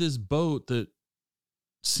 he had this boat that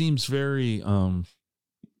seems very almost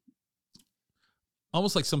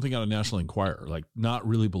like something out of National Enquirer, like not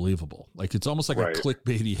really believable. Like it's almost like a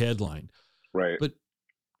clickbaity headline. Right. But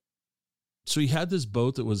so he had this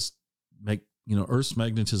boat that was Earth's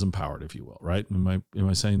magnetism powered, if you will, right? Am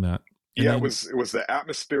I saying that? And yeah, it was the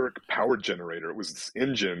atmospheric power generator. It was this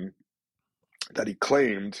engine that he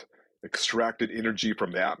claimed extracted energy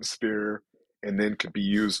from the atmosphere and then could be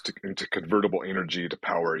used into convertible energy to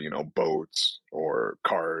power, boats or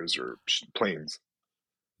cars or planes.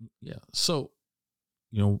 Yeah. So,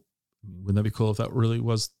 wouldn't that be cool if that really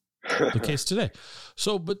was the case today?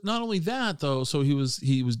 So, but not only that though, so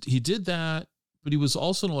he did that, but he was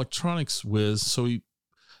also an electronics whiz. So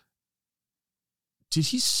did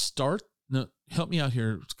he start? No, help me out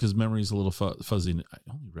here because memory is a little fuzzy.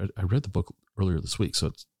 I read the book earlier this week, so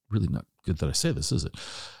it's really not good that I say this, is it?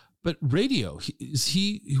 But radio,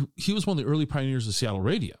 he was one of the early pioneers of Seattle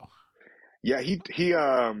radio. Yeah,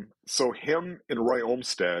 so him and Roy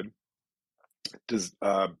Olmsted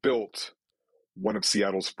built one of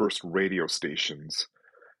Seattle's first radio stations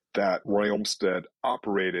that Roy Olmsted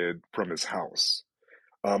operated from his house.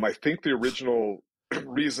 I think the original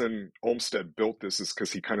reason Olmsted built this is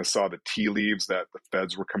because he kind of saw the tea leaves that the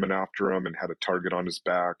feds were coming after him and had a target on his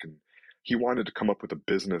back, and he wanted to come up with a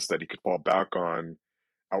business that he could fall back on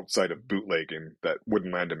outside of bootlegging that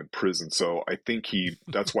wouldn't land him in prison. So I think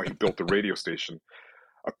that's why he built the radio station.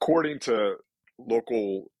 According to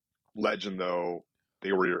local legend, though,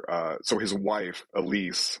 they were so his wife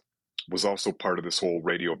Elise was also part of this whole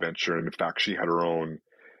radio venture, and in fact she had her own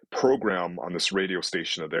program on this radio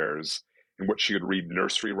station of theirs in which she would read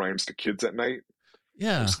nursery rhymes to kids at night.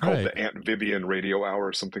 Yeah, it's called the Aunt Vivian Radio Hour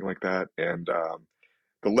or something like that. And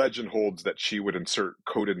the legend holds that she would insert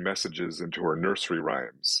coded messages into her nursery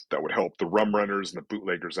rhymes that would help the rum runners and the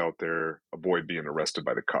bootleggers out there avoid being arrested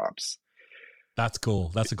by the cops. That's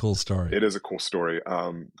cool. That's a cool story. It is a cool story.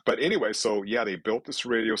 But anyway, so yeah, they built this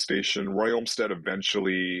radio station. Roy Olmsted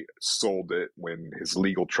eventually sold it when his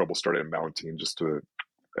legal trouble started mounting,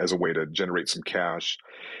 as a way to generate some cash.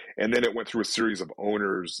 And then it went through a series of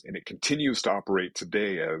owners, and it continues to operate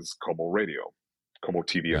today as Como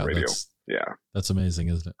TV and radio. That's amazing,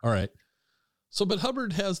 isn't it? All right. So, but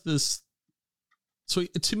Hubbard has this. So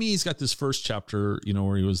to me, he's got this first chapter,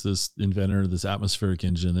 where he was this inventor, this atmospheric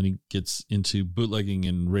engine. Then he gets into bootlegging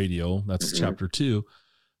and radio. That's chapter 2.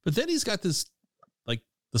 But then he's got this, like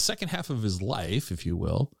the second half of his life, if you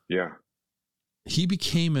will. Yeah. He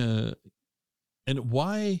became and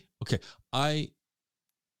why? Okay.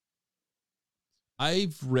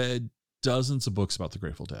 I've read dozens of books about the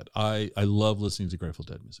Grateful Dead. I love listening to Grateful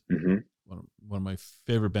Dead music. Mm-hmm. One of my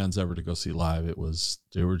favorite bands ever to go see live. It was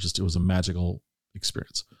a magical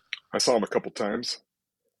experience. I saw them a couple times.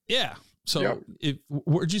 Yeah. So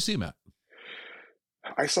where'd you see him at?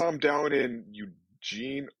 I saw him down in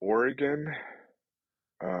Eugene, Oregon.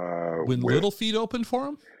 When Little Feat opened for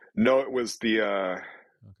him? No, it was the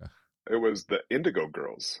Indigo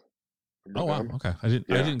Girls. Remember them? Wow. Okay. I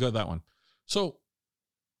didn't go to that one. So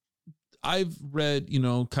I've read,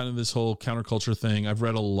 kind of this whole counterculture thing. I've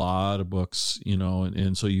read a lot of books,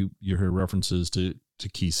 and so you hear references to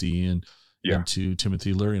Kesey and to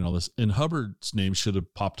Timothy Leary and all this. And Hubbard's name should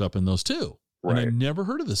have popped up in those too. Right. And I never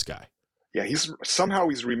heard of this guy. Yeah, he's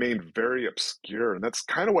remained very obscure, and that's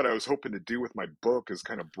kind of what I was hoping to do with my book, is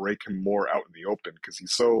kind of break him more out in the open, because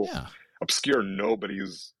he's so obscure.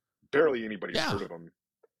 Barely anybody's heard of him.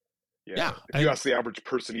 Yeah. If you ask the average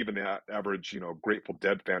person, even the average, Grateful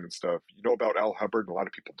Dead fan and stuff, about Al Hubbard, and a lot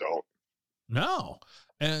of people don't. No.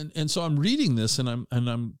 And so I'm reading this, and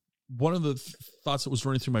I'm one of the thoughts that was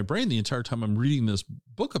running through my brain the entire time I'm reading this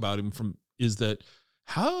book about him is that,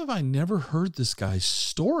 how have I never heard this guy's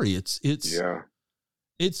story? It's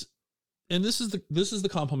and this is the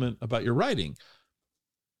compliment about your writing.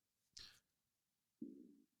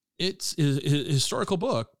 It's a historical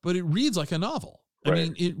book, but it reads like a novel. Right. I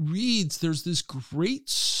mean, there's this great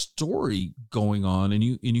story going on, and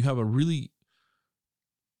you have a really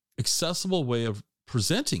accessible way of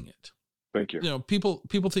presenting it. Thank you. People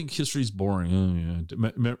think history is boring,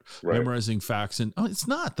 memorizing facts, and it's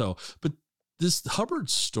not though. But this Hubbard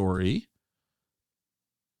story,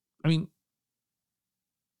 I mean,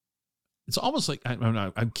 it's almost like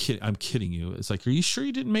I'm kidding you. It's like, are you sure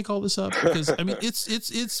you didn't make all this up? Because I mean,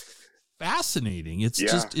 it's fascinating. It's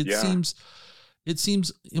it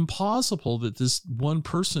seems impossible that this one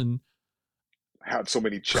person had so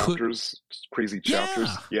many chapters, crazy chapters.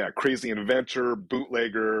 Yeah, crazy inventor,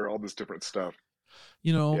 bootlegger, all this different stuff.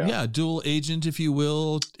 Dual agent, if you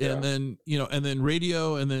will, and then and then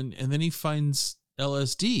radio, and then he finds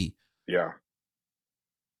LSD. Yeah.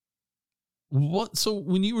 So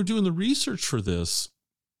when you were doing the research for this,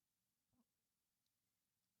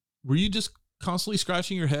 were you just constantly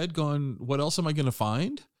scratching your head going, what else am I going to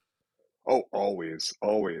find? Oh, always.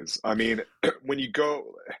 I mean, when you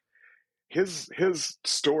go, his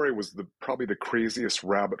story was probably the craziest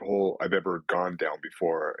rabbit hole I've ever gone down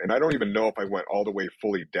before. And I don't even know if I went all the way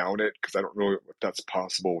fully down it, because I don't know if that's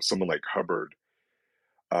possible with someone like Hubbard.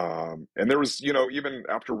 And there was, even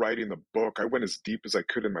after writing the book, I went as deep as I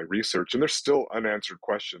could in my research, and there's still unanswered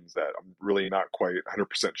questions that I'm really not quite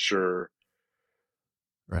 100% sure,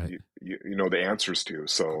 right? The answers to.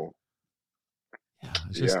 So, I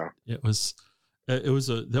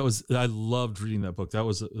loved reading that book. That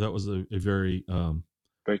was a very,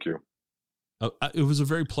 thank you. It was a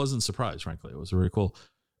very pleasant surprise, frankly. It was very cool.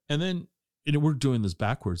 And then, we're doing this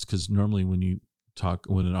backwards, because normally when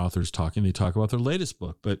an author's talking, they talk about their latest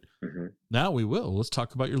book, but now let's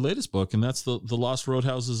talk about your latest book. And that's the Lost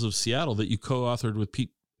Roadhouses of Seattle that you co-authored with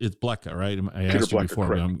Pete. It's Blecka, right? I asked you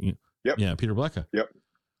before. Yep. Peter Blecka. Yep.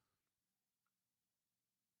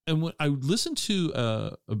 And when I listened to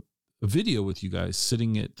a video with you guys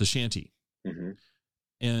sitting at the shanty,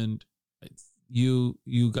 and you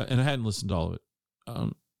got, and I hadn't listened to all of it.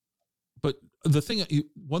 But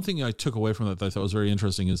one thing I took away from that I thought was very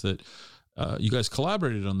interesting is that you guys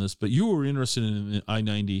collaborated on this, but you were interested in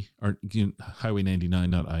I-90 or Highway 99,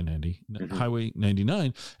 not I-90, Highway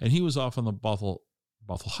 99, and he was off on the Bothell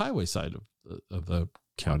Highway side of the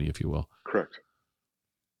county, if you will. Correct.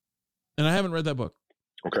 And I haven't read that book.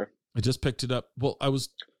 Okay. I just picked it up. Well, I was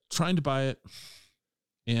trying to buy it,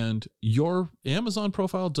 and your Amazon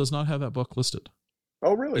profile does not have that book listed.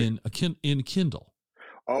 Oh, really? In Kindle.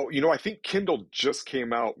 Oh, I think Kindle just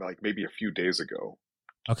came out like maybe a few days ago.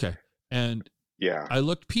 Okay. And I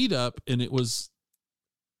looked Pete up, and it was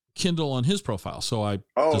Kindle on his profile. So I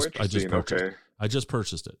just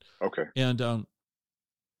purchased it. Okay. And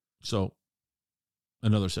so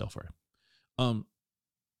another sale for you.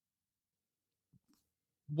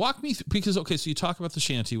 Walk me through, because so you talk about the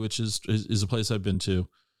shanty, which is a place I've been to.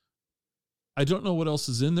 I don't know what else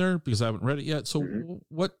is in there because I haven't read it yet. So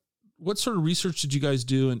what sort of research did you guys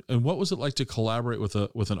do, and what was it like to collaborate with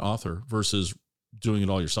an author versus doing it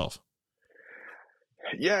all yourself?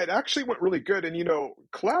 Yeah, it actually went really good. And,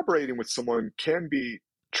 collaborating with someone can be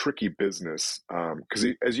tricky business, because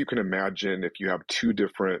as you can imagine, if you have two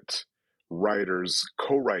different writers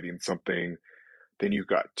co-writing something, then you've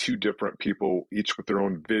got two different people, each with their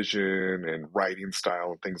own vision and writing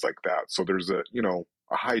style and things like that. So there's a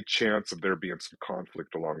high chance of there being some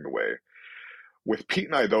conflict along the way. With Pete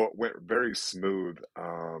and I, though, it went very smooth.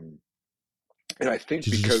 And I think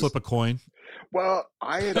Did you just flip a coin? Well,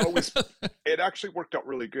 I had always, it actually worked out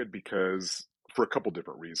really good because for a couple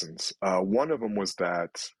different reasons. One of them was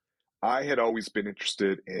that I had always been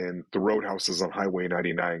interested in the roadhouses on Highway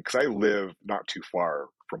 99 because I live not too far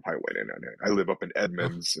from Highway 99. I live up in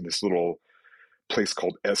Edmonds in this little place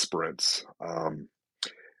called Esperance,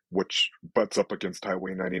 which butts up against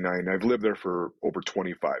Highway 99. I've lived there for over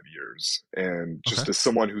 25 years. And just as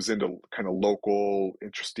someone who's into kind of local,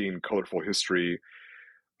 interesting, colorful history,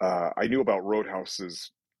 I knew about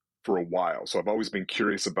roadhouses for a while. So I've always been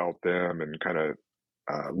curious about them and kind of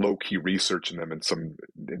low-key researching them in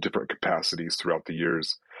different capacities throughout the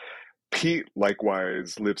years. Pete,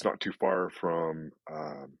 likewise, lives not too far from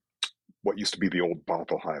what used to be the old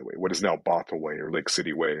Bothell Highway, what is now Bothell Way or Lake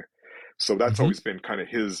City Way. So that's always been kind of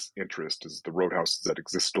his interest, is the roadhouses that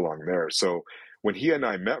exist along there. So when he and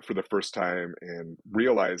I met for the first time and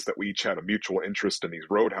realized that we each had a mutual interest in these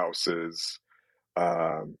roadhouses,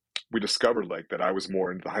 we discovered like that I was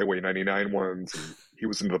more into the Highway 99 ones and he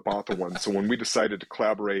was into the Bothell ones. So when we decided to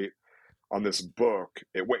collaborate on this book,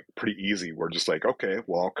 it went pretty easy. We're just like, okay,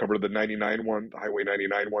 well, I'll cover the 99 one, the Highway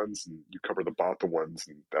 99 ones, and you cover the Bothell ones.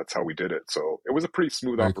 And that's how we did it. So it was a pretty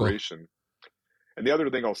smooth operation. Cool. And the other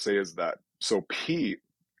thing I'll say is that, so Pete,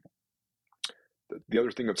 the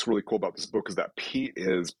other thing that's really cool about this book is that Pete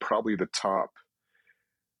is probably the top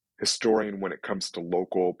historian when it comes to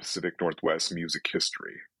local Pacific Northwest music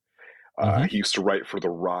history. He used to write for The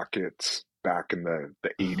Rocket back in the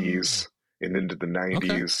 80s and into the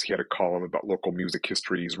 90s. He had a column about local music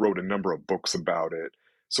history. He's wrote a number of books about it.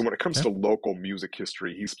 So when it comes to local music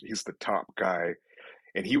history, he's the top guy.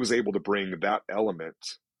 And he was able to bring that element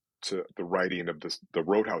to the writing of the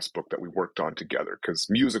Roadhouse book that we worked on together, because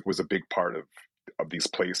music was a big part of these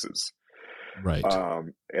places. Right.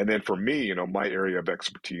 And then for me, my area of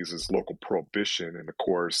expertise is local prohibition. And of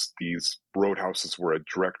course, these roadhouses were a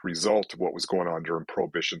direct result of what was going on during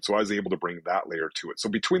Prohibition. So I was able to bring that layer to it. So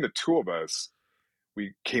between the two of us,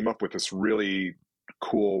 we came up with this really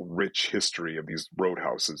cool, rich history of these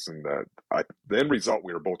roadhouses. And the end result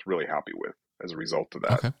we were both really happy with as a result of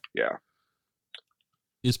that. Okay. Yeah.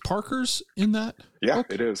 Is Parker's in that? Yeah, book?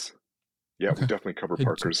 It is. Yeah, we definitely cover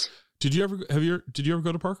Parker's. Did you ever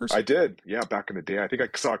go to Parker's? I did. Yeah, back in the day. I think I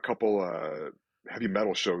saw a couple heavy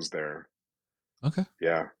metal shows there. Okay.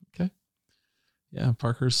 Yeah. Okay. Yeah,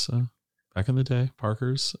 Parker's back in the day.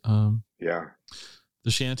 Parker's. Yeah.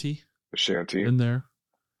 The Shanty. In there.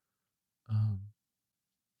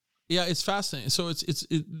 Yeah, it's fascinating. So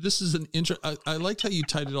this is an I liked how you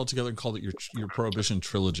tied it all together and called it your Prohibition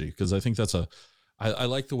trilogy, because I think that's I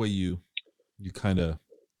like the way you kind of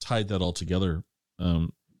tied that all together.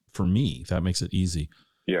 For me, that makes it easy.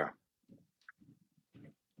 Yeah.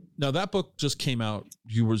 Now that book just came out.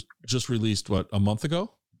 You were just released a month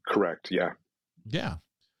ago? Correct. Yeah. Yeah.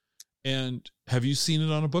 And have you seen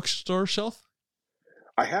it on a bookstore shelf?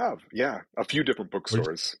 I have. Yeah. A few different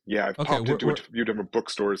bookstores. Yeah. I've popped into a few different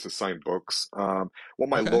bookstores to sign books.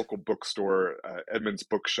 My local bookstore, Edmonds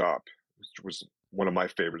Bookshop, which was one of my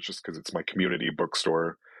favorites just because it's my community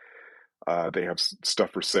bookstore. They have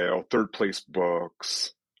stuff for sale. Third Place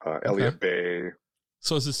Books, Elliott Bay.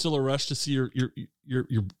 So is it still a rush to see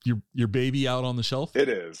your baby out on the shelf? It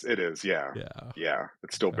is. Yeah. Yeah.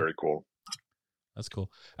 It's still very cool. That's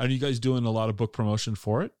cool. Are you guys doing a lot of book promotion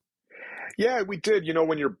for it? Yeah, we did.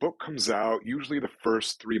 When your book comes out, usually the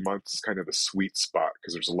first 3 months is kind of the sweet spot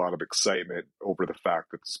because there's a lot of excitement over the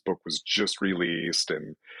fact that this book was just released.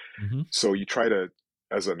 And so you try to,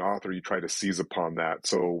 as an author, you try to seize upon that.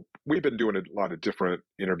 So we've been doing a lot of different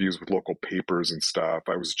interviews with local papers and stuff.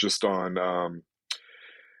 I was just on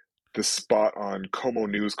this spot on Como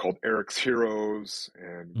News called Eric's Heroes,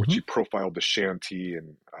 and which he profiled the Shanty,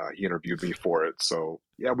 and he interviewed me for it. So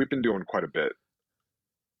yeah, we've been doing quite a bit.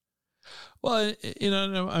 Well,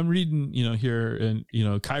 I'm reading, here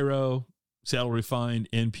in, Cairo, Seattle Refined,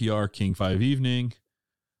 NPR, King 5 Evening,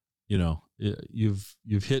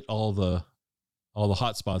 you've hit all the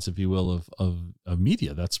hot spots, if you will, of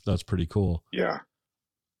media. That's pretty cool. Yeah.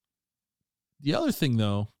 The other thing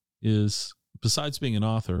though, is besides being an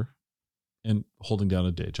author and holding down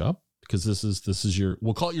a day job, because this is your,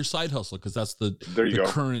 we'll call it your side hustle, because that's the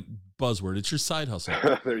current buzzword. It's your side hustle.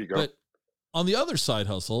 There you go. But on the other side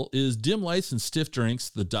hustle is Dim Lights and Stiff Drinks,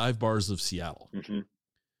 the dive bars of Seattle. And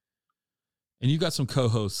you've got some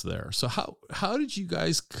co-hosts there. So how did you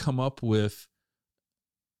guys come up with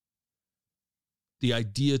the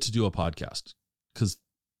idea to do a podcast? Because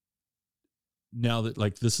now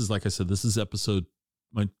that, this is, like I said, this is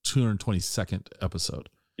my 222nd episode.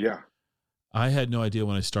 Yeah. I had no idea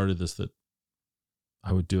when I started this that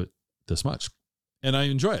I would do it this much. And I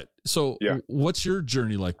enjoy it. So what's your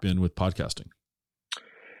journey been with podcasting?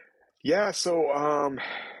 Yeah. So,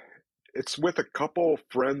 It's with a couple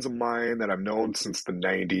friends of mine that I've known since the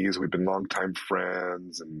 90s. We've been longtime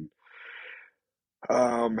friends, and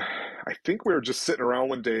I think we were just sitting around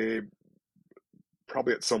one day,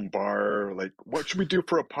 probably at some bar, like, what should we do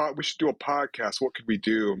for a pod? We should do a podcast. What could we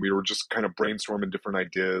do? And we were just kind of brainstorming different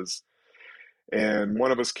ideas. And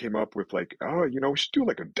one of us came up with like, oh, we should do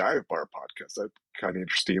like a dive bar podcast. That's kind of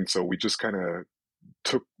interesting. So we just kind of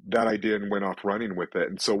took that idea and went off running with it.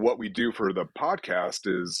 And so what we do for the podcast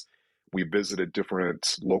is we visit a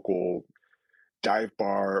different local dive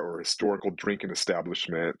bar or historical drinking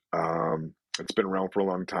establishment. It's been around for a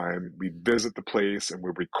long time. We visit the place and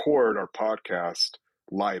we record our podcast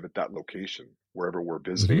live at that location, wherever we're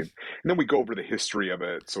visiting. And then we go over the history of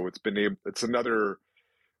it. So it's another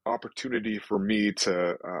opportunity for me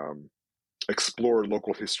to explore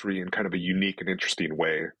local history in kind of a unique and interesting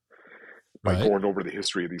way by going over the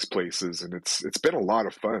history of these places. And it's been a lot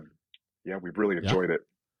of fun. Yeah, we've really enjoyed it.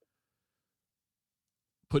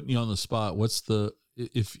 Putting you on the spot,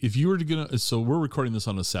 if you were to so we're recording this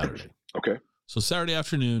on a Saturday. Okay. So Saturday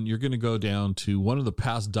afternoon, you're going to go down to one of the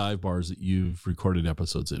past dive bars that you've recorded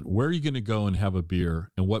episodes in. Where are you going to go and have a beer,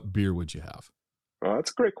 and what beer would you have?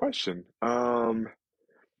 That's a great question. Well,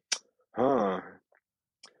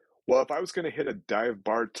 if I was going to hit a dive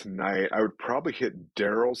bar tonight, I would probably hit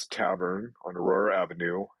Daryl's Tavern on Aurora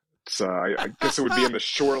Avenue. It's, I guess it would be in the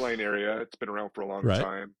Shoreline area. It's been around for a long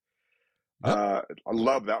time. Yep. I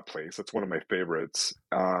love that place. That's one of my favorites.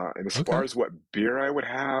 And as far as what beer I would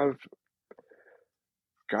have,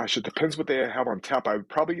 gosh, it depends what they have on tap. I would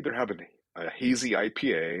probably either have a hazy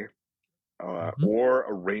IPA or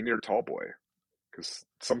a Rainier Tallboy. Because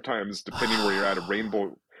sometimes, depending where you're at,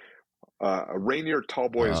 a Rainier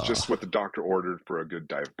Tallboy is just what the doctor ordered for a good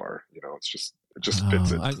dive bar. It just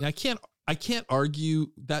fits it. I can't argue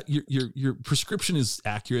that your prescription is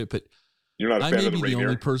accurate, but you're not a fan of the Rainier. The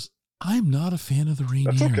only person. I'm not a fan of the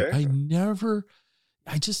Rainier. That's okay.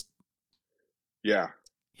 Yeah.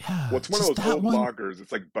 Well, it's one of those old lagers.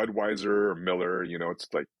 It's like Budweiser or Miller. It's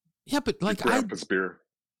like but like grandpa's beer.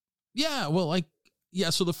 Yeah, well,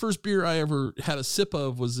 so the first beer I ever had a sip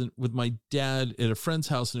of was with my dad at a friend's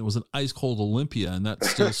house, and it was an ice cold Olympia, and that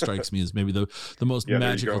still strikes me as maybe the most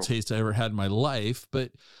magical taste I ever had in my life.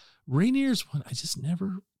 But Rainier's one I just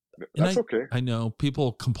never. That's okay. I know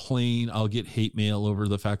people complain. I'll get hate mail over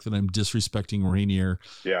the fact that I'm disrespecting Rainier.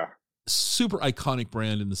 Yeah. Super iconic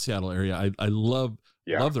brand in the Seattle area. I love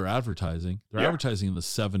their advertising. Their advertising in the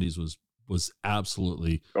 70s was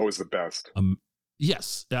absolutely always the best.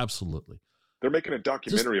 Yes, absolutely. They're making a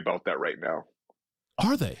documentary about that right now.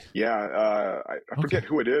 Are they? Yeah. I forget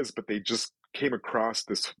who it is, but they just came across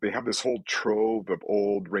this. They have this whole trove of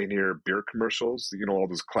old Rainier beer commercials, all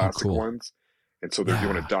those classic ones. And so they're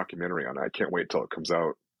doing a documentary on it. I can't wait till it comes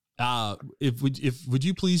out. Would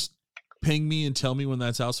you please ping me and tell me when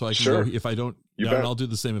that's out so I can go? If I don't, I'll do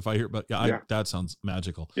the same if I hear. But that sounds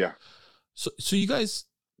magical. Yeah. So you guys,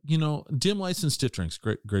 Dim Lights and Stiff Drinks,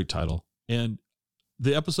 great title. And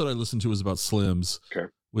the episode I listened to was about Slim's,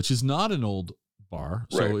 which is not an old bar.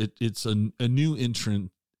 So it's a new entrant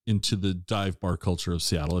into the dive bar culture of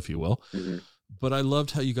Seattle, if you will. Mm-hmm. But I loved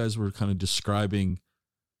how you guys were kind of describing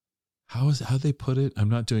how they put it. I'm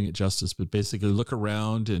not doing it justice, but basically look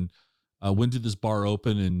around and when did this bar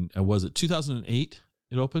open? And was it 2008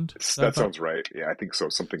 it opened? That sounds right. Yeah, I think so.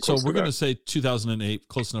 Something close so we're going to say 2008,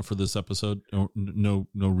 close enough for this episode. No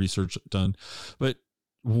research done. But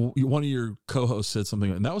one of your co-hosts said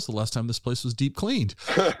something, and that was the last time this place was deep cleaned.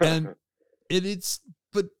 And it's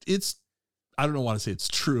I don't know why to say it's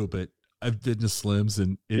true, but I've been to Slim's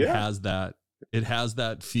and it has that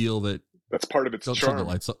feel that's part of its charm. Turn the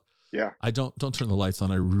lights up. Yeah. I don't turn the lights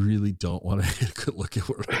on. I really don't want to get a good look at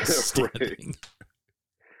where I'm standing.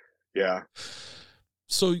 Yeah.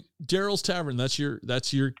 So Daryl's Tavern, that's your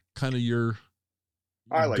kind of your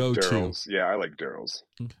I like go-to. Daryl's. Yeah, I like Daryl's.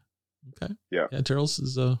 Okay. Yeah. Daryl's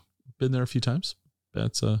has been there a few times.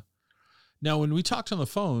 That's now when we talked on the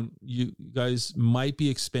phone, you guys might be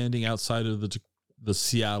expanding outside of the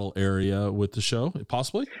Seattle area with the show,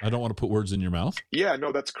 possibly. I don't want to put words in your mouth. Yeah,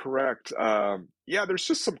 no, that's correct. There's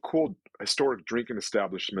just some cool historic drinking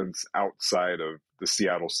establishments outside of the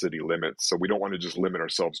Seattle city limits. So we don't want to just limit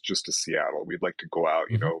ourselves just to Seattle. We'd like to go out,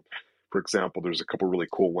 for example, there's a couple really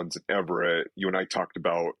cool ones in Everett. You and I talked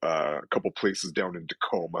about a couple places down in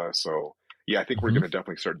Tacoma. So yeah, I think we're going to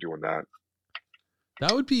definitely start doing that.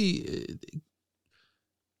 That would be,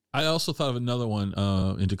 I also thought of another one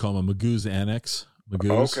in Tacoma, Magoo's Annex.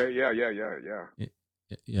 Magoo's. Okay. Yeah.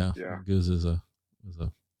 Yeah. Magoo's is a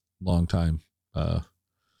long time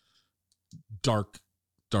dark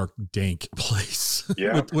dark, dank place.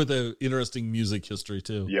 Yeah. with an interesting music history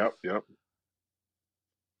too. Yep.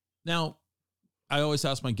 Now, I always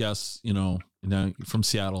ask my guests, now from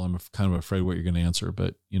Seattle, I'm kind of afraid what you're going to answer,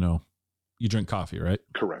 but you drink coffee, right?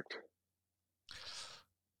 Correct.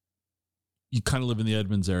 You kind of live in the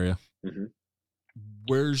Edmonds area. Mm-hmm.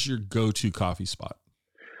 Where's your go-to coffee spot?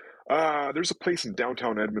 There's a place in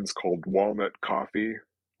downtown Edmonds called Walnut Coffee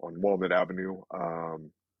on Walnut Avenue.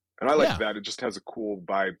 And I like that. It just has a cool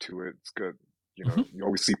vibe to it. It's good. You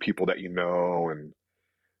always see people that and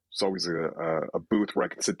it's always a booth where I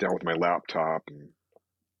can sit down with my laptop. And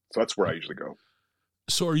so that's where I usually go.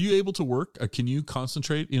 So are you able to work? Can you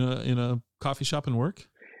concentrate in a coffee shop and work?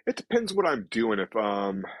 It depends what I'm doing. If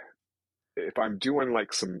I'm doing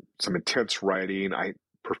like some intense writing, I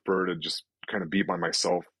prefer to just kind of be by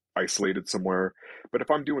myself, isolated somewhere. But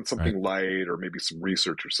if I'm doing something light or maybe some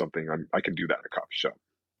research or something, I can do that in a coffee shop.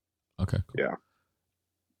 Okay. Cool. Yeah.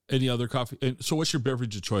 Any other coffee? So what's your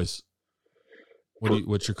beverage of choice?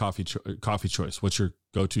 What's your coffee choice? What's your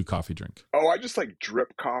go-to coffee drink? Oh, I just like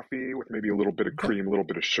drip coffee with maybe a little bit of cream, a little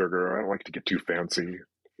bit of sugar. I don't like to get too fancy.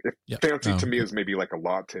 Fancy to me is maybe like a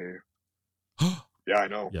latte. Yeah, I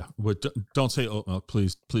know. Yeah. Don't say oat milk,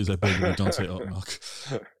 please. Please, I beg you, don't say oat milk.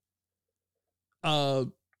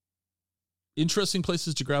 Interesting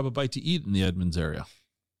places to grab a bite to eat in the Edmonds area.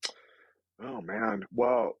 Oh, man.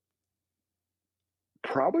 Well,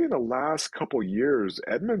 probably in the last couple years,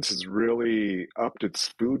 Edmonds has really upped its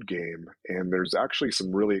food game, and there's actually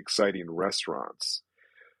some really exciting restaurants.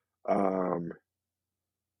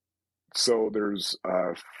 So there's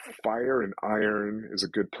Fire and Iron is a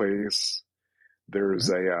good place. There's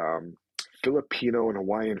a Filipino and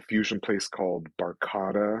Hawaiian fusion place called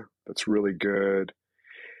Barkada that's really good.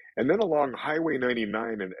 And then along Highway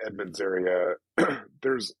 99 in Edmonds area,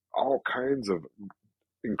 there's all kinds of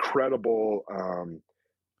incredible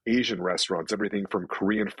Asian restaurants, everything from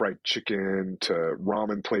Korean fried chicken to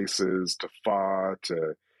ramen places to pho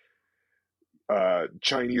to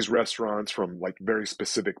Chinese restaurants from like very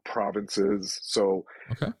specific provinces. So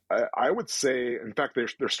I would say, in fact,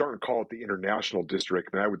 they're starting to call it the International District.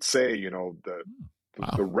 And I would say,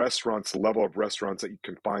 the restaurants, the level of restaurants that you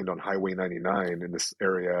can find on Highway 99 in this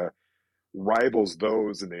area rivals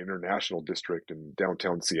those in the International District in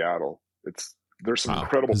downtown Seattle. There's some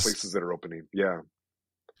incredible places that are opening. Yeah.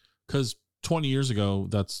 Because 20 years ago,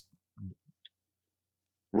 that's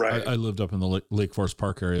right. I lived up in the Lake Forest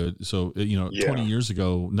Park area. So, 20 years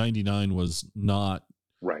ago, 99 was not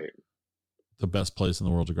the best place in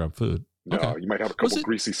the world to grab food. No, you might have a couple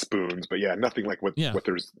greasy spoons, but nothing like what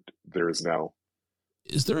there is now.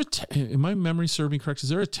 Is there in my memory serving correct? Is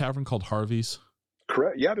there a tavern called Harvey's?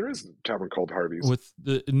 Correct. Yeah, there is a tavern called Harvey's with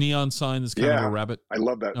the neon sign that's kind of a rabbit. I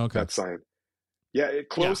love that that sign. Yeah, it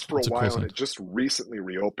closed for a while and it just recently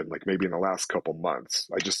reopened, like maybe in the last couple months.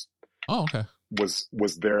 I just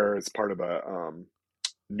was there as part of a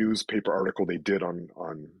newspaper article they did on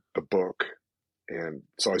the book, and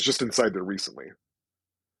so I was just inside there recently.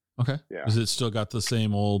 Okay. Yeah. Has it still got the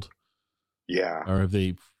same old? Yeah. Or have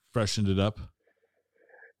they freshened it up?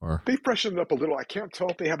 Or they freshened it up a little. I can't tell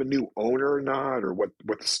if they have a new owner or not, or what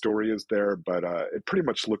the story is there, but it pretty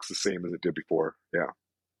much looks the same as it did before. Yeah.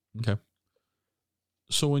 Okay.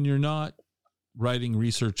 So when you're not writing,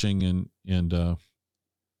 researching, and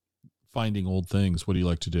finding old things, what do you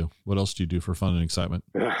like to do? What else do you do for fun and excitement?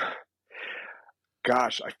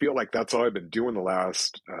 Gosh, I feel like that's all I've been doing the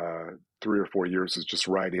last 3 or 4 years is just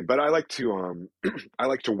writing. But I like to I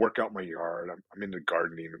like to work out my yard. I'm into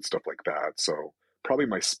gardening and stuff like that. So probably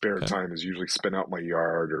my spare time is usually spent out my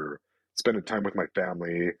yard or spending time with my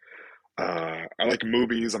family. I like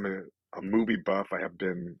movies. I'm a movie buff. I have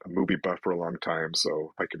been a movie buff for a long time.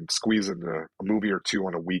 So if I can squeeze in a movie or two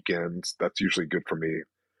on a weekend, that's usually good for me.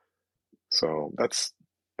 So that's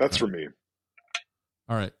for me.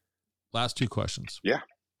 All right. Last 2 questions. Yeah.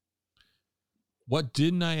 What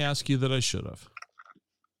didn't I ask you that I should have?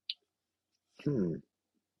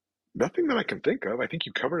 Nothing that I can think of. I think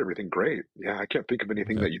you covered everything great. Yeah, I can't think of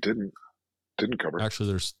anything that you didn't cover.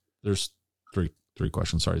 Actually, there's three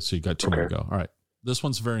questions. Sorry, so you got 2 more to go. All right, this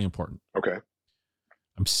one's very important. Okay,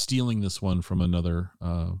 I'm stealing this one from another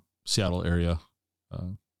Seattle area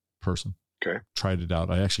person. Okay, tried it out.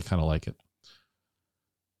 I actually kind of like it.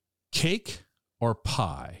 Cake or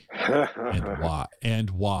pie, and why? And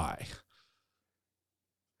why?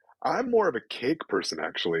 I'm more of a cake person,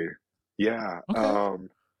 actually. Yeah. Okay.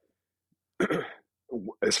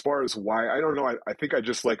 As far as why, I don't know. I think I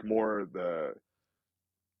just like more the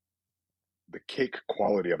cake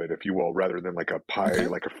quality of it, if you will, rather than like a pie,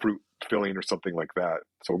 like a fruit filling or something like that.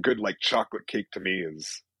 So a good like chocolate cake to me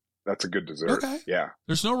is That's a good dessert. Okay. Yeah.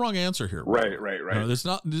 There's no wrong answer here. Right. No, there's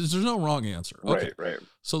no wrong answer. Okay. Right.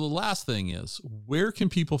 So the last thing is, where can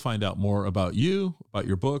people find out more about you, about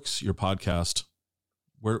your books, your podcast?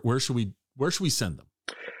 Where should we send them?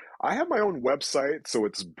 I have my own website, so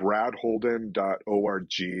it's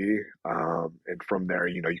bradholden.org. And from there,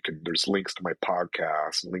 there's links to my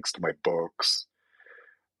podcast, links to my books.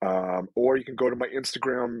 Or you can go to my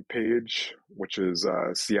Instagram page, which is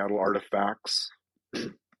Seattle Artifacts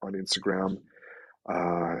on Instagram.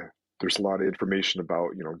 There's a lot of information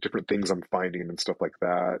about, different things I'm finding and stuff like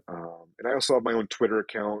that. And I also have my own Twitter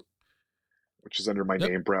account, which is under my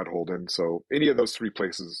name, Brad Holden. So any of those 3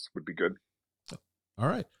 places would be good. All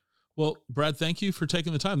right. Well, Brad, thank you for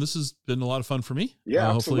taking the time. This has been a lot of fun for me. Yeah,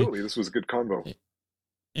 absolutely. This was a good convo.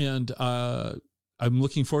 And I'm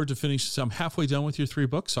looking forward to finishing. So I'm halfway done with your 3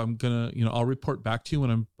 books. So I'm going to, I'll report back to you when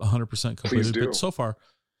I'm 100% completed. Please do. But so far,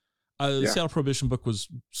 the Seattle Prohibition book was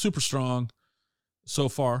super strong so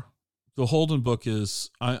far. The Holden book is,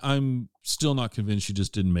 I'm still not convinced you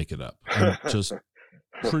just didn't make it up. I'm just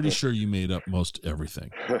pretty sure you made up most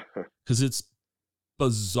everything, because it's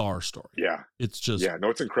bizarre story. Yeah. It's just,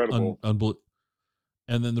 it's incredible.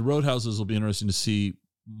 And then the Roadhouses will be interesting to see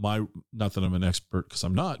not that I'm an expert, because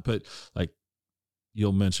I'm not, but like,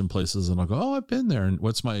 you'll mention places and I'll go, oh, I've been there. And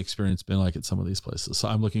what's my experience been like at some of these places? So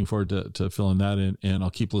I'm looking forward to filling that in, and I'll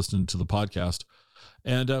keep listening to the podcast.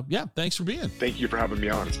 And thanks for being. Thank you for having me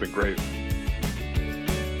on. It's been great.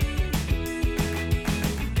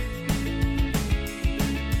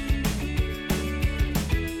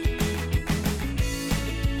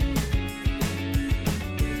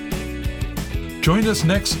 Join us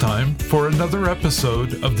next time for another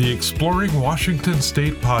episode of the Exploring Washington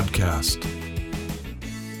State podcast.